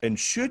and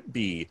should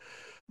be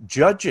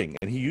judging,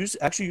 and he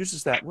actually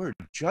uses that word,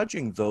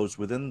 judging those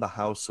within the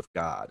house of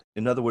God.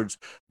 In other words,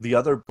 the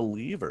other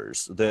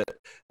believers.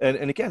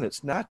 And again,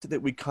 it's not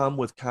that we come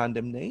with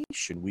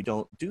condemnation. We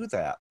don't do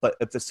that. But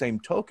at the same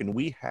token,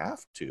 we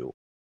have to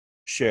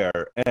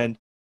share. And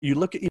you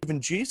look at even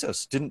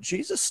Jesus. Didn't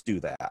Jesus do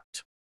that?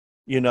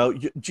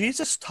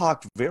 Jesus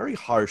talked very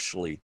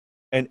harshly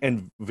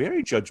and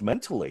very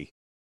judgmentally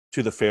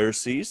to the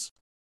Pharisees,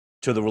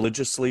 to the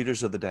religious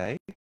leaders of the day.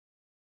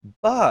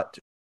 But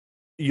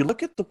you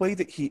look at the way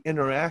that he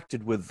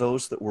interacted with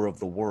those that were of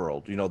the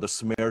world, the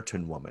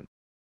Samaritan woman,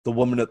 the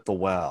woman at the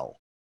well,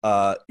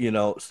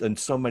 and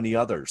so many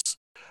others.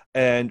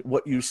 And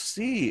what you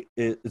see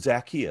is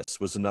Zacchaeus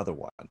was another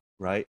one,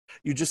 right?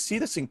 You just see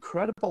this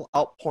incredible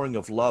outpouring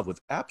of love with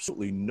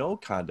absolutely no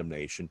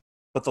condemnation,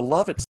 but the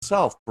love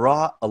itself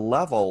brought a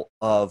level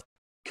of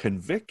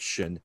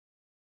conviction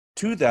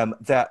to them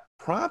that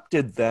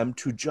prompted them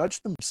to judge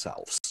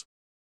themselves.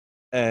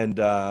 And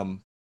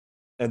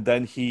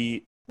then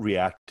he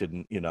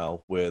reacted,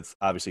 with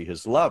obviously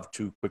his love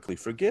to quickly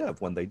forgive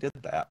when they did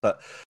that.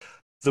 But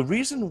the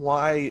reason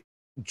why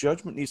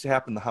judgment needs to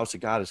happen in the house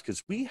of God is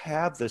because we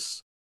have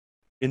this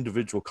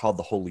individual called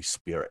the Holy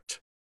Spirit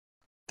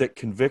that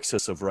convicts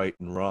us of right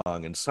and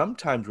wrong. And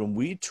sometimes when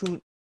we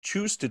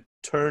choose to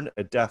turn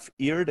a deaf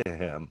ear to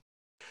him,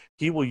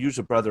 he will use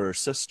a brother or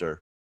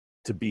sister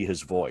to be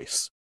his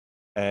voice.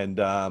 And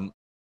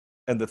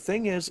the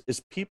thing is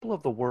people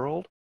of the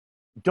world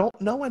don't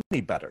know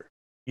any better.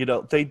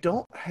 They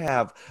don't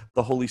have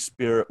the Holy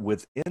Spirit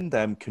within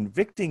them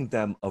convicting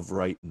them of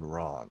right and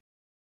wrong.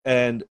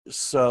 And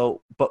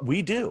so, but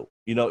we do,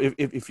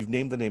 if you've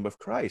named the name of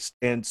Christ.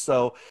 And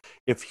so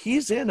if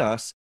he's in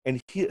us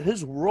and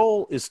his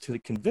role is to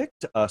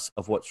convict us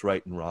of what's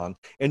right and wrong,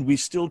 and we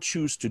still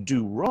choose to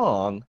do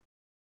wrong,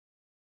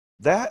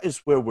 that is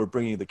where we're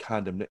bringing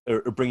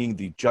bringing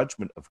the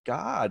judgment of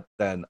God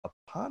then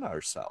upon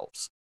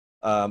ourselves.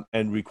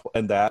 And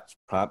that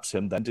prompts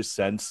him then to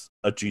send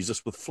a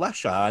Jesus with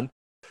flesh on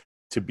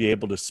to be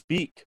able to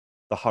speak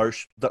the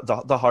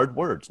hard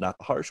words, not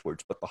the harsh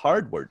words, but the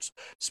hard words.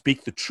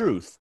 Speak the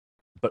truth,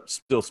 but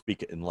still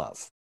speak it in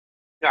love.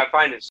 I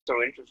find it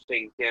so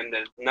interesting, Tim,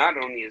 that not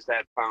only is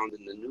that found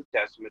in the New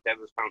Testament, that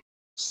was found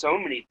so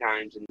many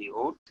times in the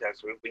Old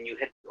Testament. When you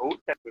had the Old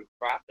Testament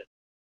prophets,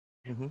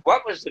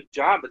 what was the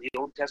job of the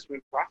Old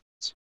Testament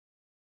prophets?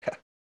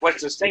 Was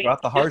to say,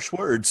 brought the harsh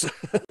words.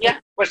 Yeah,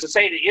 was to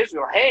say to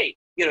Israel, hey,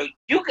 you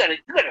gotta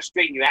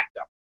straighten your act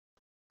up,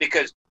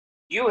 because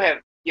you have,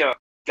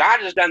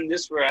 God has done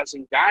this for us,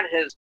 and God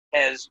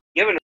has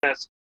given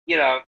us,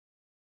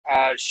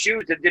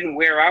 shoes that didn't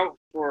wear out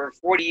for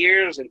 40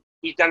 years, and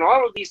he's done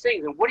all of these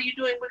things. And what are you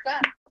doing with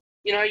God?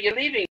 You're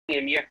leaving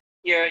him.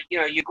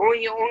 You're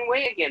going your own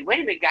way again.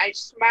 Wait a minute,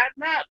 guys,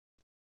 smarten up.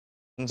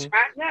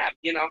 Smarten up,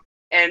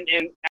 And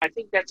I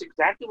think that's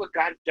exactly what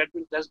God's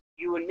judgment does to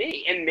you and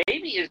me, and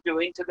maybe is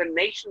doing to the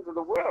nations of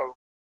the world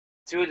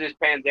through this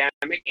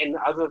pandemic and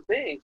other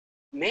things.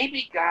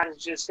 maybe God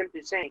is just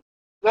simply saying,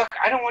 look,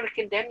 I don't want to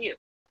condemn you.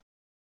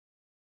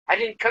 I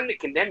didn't come to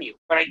condemn you,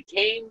 but I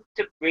came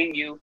to bring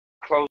you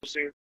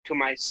closer to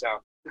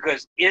myself.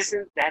 Because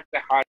isn't that the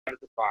heart of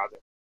the Father?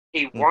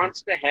 He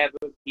wants to have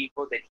a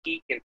people that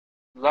he can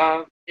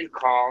love and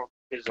call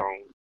his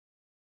own.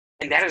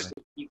 And that is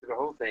the key to the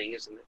whole thing,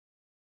 isn't it?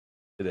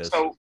 It is.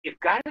 So if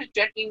God is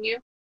judging you,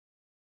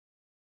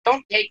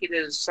 don't take it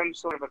as some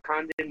sort of a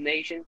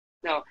condemnation.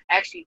 No,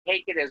 actually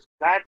take it as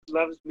God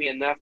loves me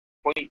enough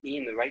to point me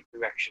in the right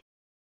direction.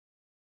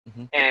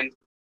 And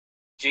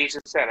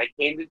Jesus said, I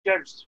came to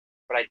judge,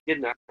 but I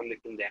did not come to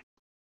condemn.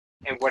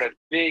 And what a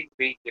big,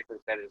 big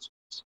difference that is.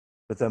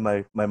 But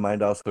then my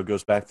mind also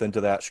goes back then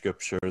to that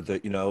scripture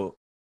that,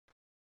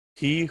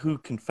 he who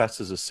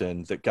confesses a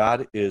sin, that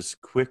God is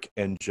quick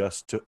and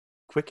just.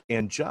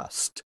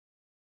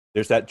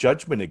 There's that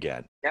judgment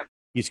again. Yep.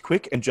 He's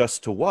quick and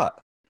just to what?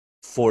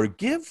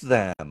 Forgive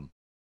them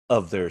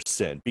of their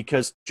sin,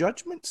 because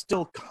judgment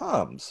still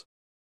comes.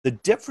 The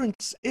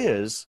difference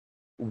is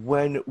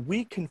when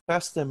we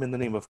confess them in the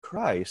name of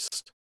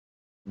Christ,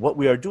 what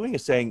we are doing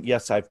is saying,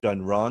 yes, I've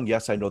done wrong.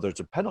 Yes, I know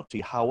there's a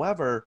penalty.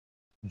 However,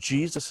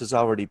 Jesus has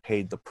already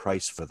paid the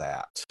price for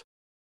that.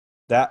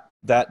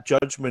 That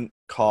judgment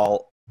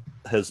call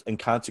has, in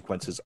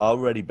consequence, has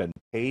already been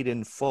paid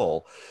in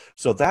full.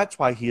 So that's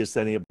why he is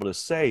then able to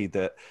say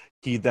that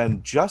he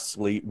then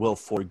justly will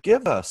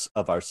forgive us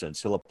of our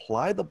sins. He'll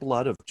apply the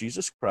blood of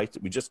Jesus Christ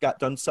that we just got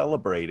done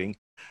celebrating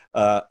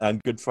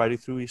on Good Friday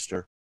through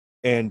Easter,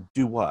 and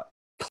do what?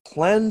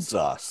 Cleanse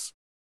us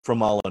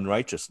from all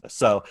unrighteousness.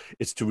 So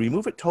it's to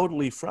remove it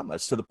totally from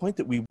us, to the point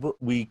that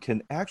we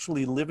can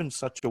actually live in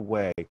such a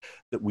way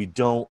that we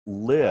don't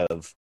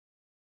live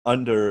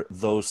under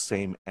those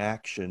same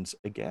actions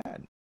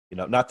again.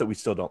 Not that we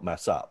still don't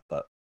mess up,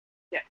 but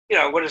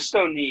yeah, what is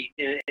so neat,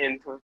 and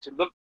to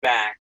look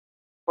back,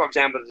 for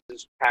example,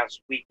 this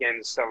past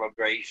weekend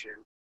celebration,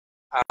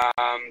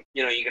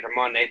 you get a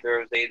Monday,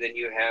 Thursday, then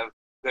you have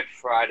Good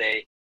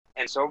Friday,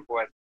 and so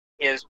forth.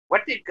 Is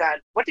what did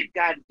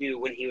God do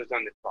when he was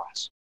on the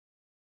cross?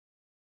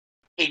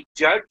 He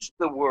judged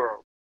the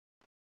world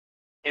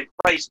and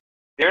placed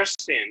their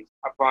sins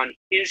upon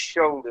his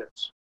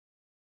shoulders.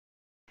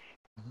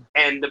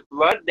 And the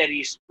blood that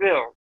he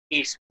spilled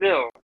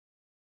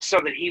so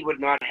that he would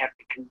not have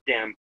to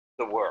condemn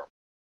the world.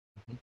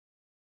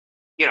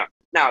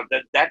 Now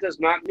that does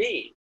not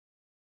mean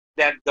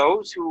that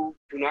those who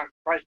do not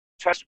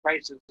trust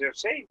Christ as their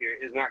Savior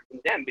is not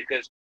condemned,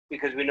 because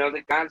we know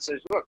that God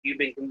says, look, you've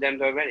been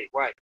condemned already.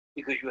 Why?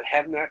 Because you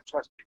have not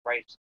trusted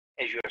Christ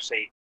as your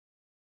Savior.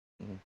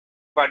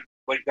 But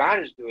what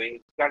God is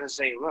doing, God is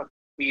saying, look,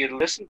 will you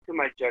listen to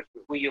my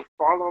judgment? Will you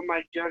follow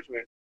my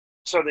judgment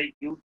so that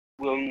you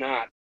will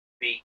not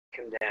be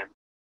condemned?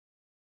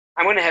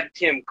 I'm going to have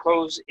Tim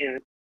close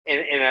in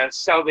a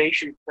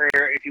salvation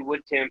prayer, if you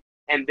would, Tim,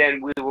 and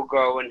then we will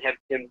go and have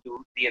Tim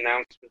do the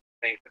announcement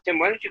thing. But Tim,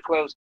 why don't you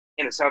close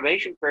in a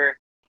salvation prayer,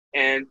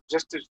 and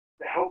just to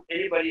help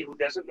anybody who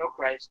doesn't know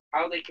Christ,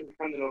 how they can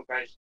come to know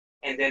Christ,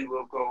 and then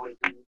we'll go and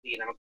do the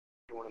announcement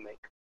you want to make.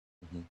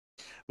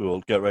 We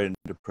will get right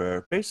into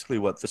prayer. Basically,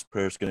 what this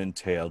prayer is going to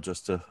entail,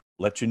 just to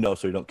let you know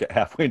so you don't get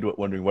halfway into it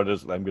wondering what it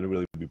is I'm going to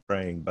really be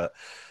praying. But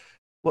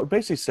what we're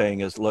basically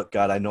saying is, look,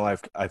 God, I know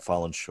I've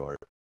fallen short.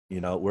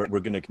 We're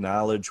going to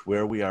acknowledge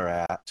where we are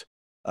at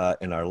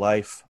in our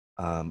life,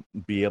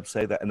 be able to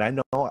say that. And I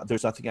know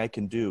there's nothing I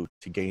can do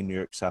to gain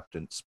your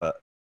acceptance, but,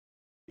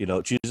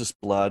 Jesus'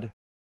 blood,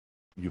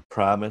 you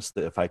promise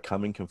that if I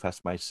come and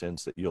confess my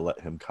sins, that you'll let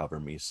him cover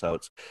me. So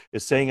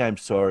it's saying I'm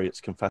sorry,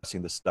 it's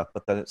confessing this stuff,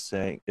 but then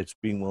it's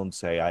being willing to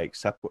say, I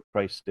accept what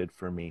Christ did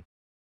for me,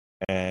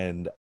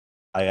 and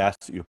I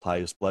ask that you apply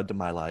his blood to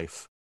my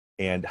life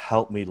and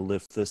help me to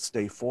live this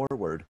day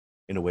forward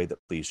in a way that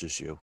pleases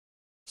you.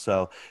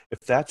 So if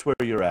that's where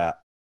you're at,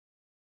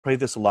 pray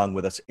this along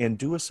with us, and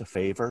do us a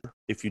favor.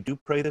 If you do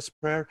pray this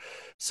prayer,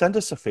 send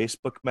us a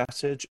Facebook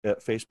message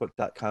at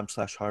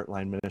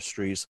facebook.com/Heartline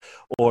Ministries,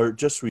 or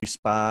just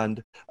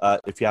respond.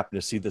 If you happen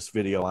to see this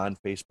video on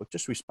Facebook,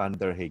 just respond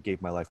there, hey,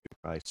 gave my life to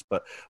Christ.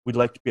 But we'd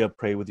like to be able to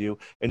pray with you.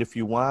 And if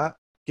you want,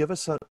 give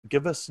us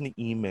an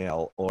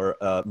email or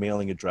a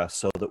mailing address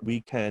so that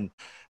we can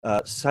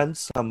send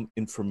some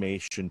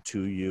information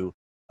to you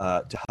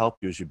to help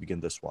you as you begin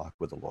this walk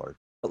with the Lord.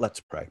 But let's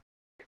pray.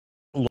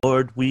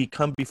 Lord, we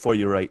come before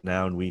you right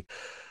now, and we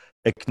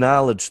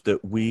acknowledge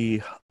that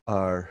we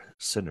are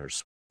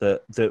sinners,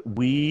 that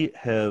we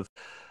have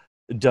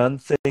done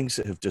things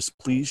that have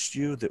displeased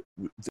you, that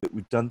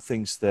we've done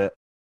things that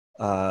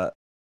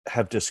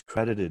have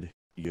discredited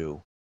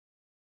you.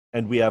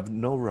 And we have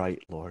no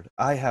right, Lord.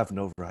 I have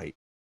no right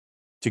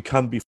to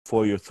come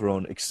before your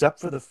throne except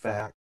for the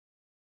fact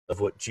of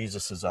what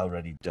Jesus has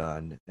already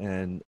done.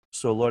 And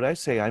so, Lord, I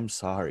say I'm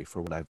sorry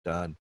for what I've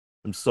done.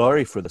 I'm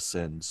sorry for the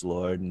sins,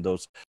 Lord, and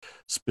those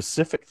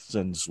specific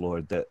sins,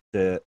 Lord,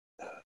 that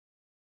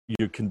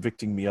you're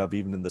convicting me of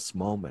even in this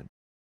moment.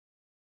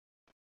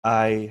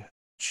 I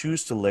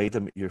choose to lay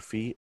them at your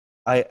feet.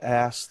 I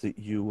ask that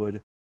you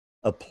would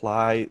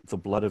apply the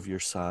blood of your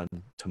Son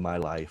to my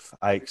life.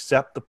 I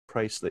accept the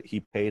price that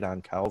he paid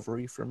on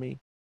Calvary for me,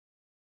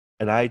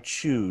 and I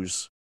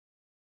choose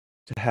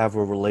to have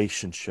a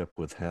relationship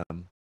with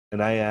him.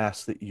 And I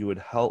ask that you would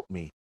help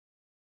me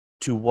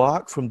to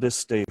walk from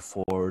this day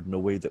forward in a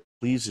way that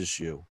pleases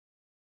you,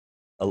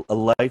 a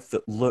life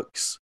that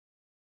looks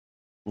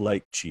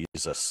like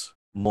Jesus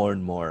more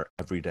and more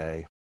every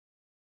day.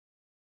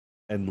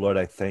 And Lord,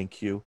 I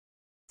thank you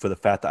for the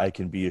fact that I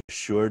can be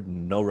assured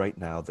and know right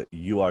now that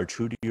you are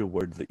true to your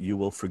word, that you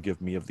will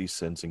forgive me of these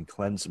sins and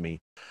cleanse me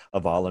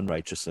of all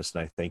unrighteousness.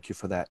 And I thank you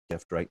for that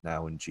gift right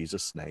now in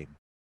Jesus' name.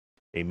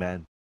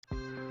 Amen.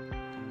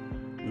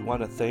 We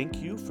want to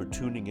thank you for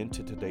tuning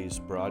into today's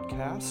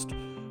broadcast.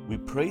 We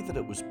pray that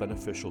it was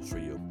beneficial for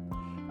you.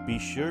 Be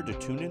sure to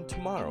tune in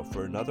tomorrow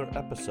for another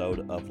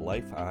episode of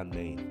Life on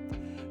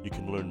Main. You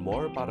can learn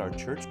more about our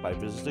church by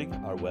visiting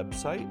our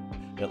website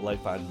at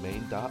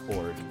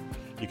lifeonmain.org.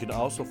 You can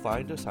also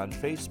find us on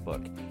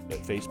Facebook at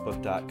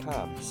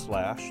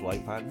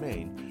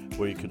facebook.com/lifeonmain,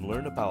 where you can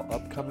learn about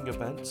upcoming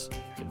events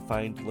and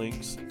find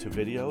links to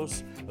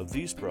videos of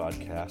these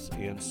broadcasts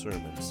and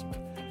sermons.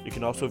 You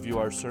can also view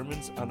our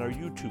sermons on our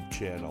YouTube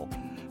channel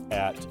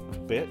at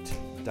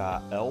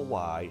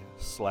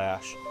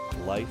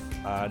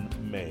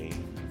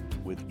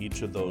bit.ly/lifeonmain, with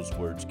each of those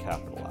words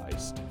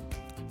capitalized.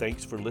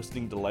 Thanks for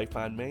listening to Life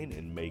on Main,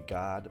 and may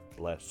God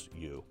bless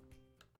you.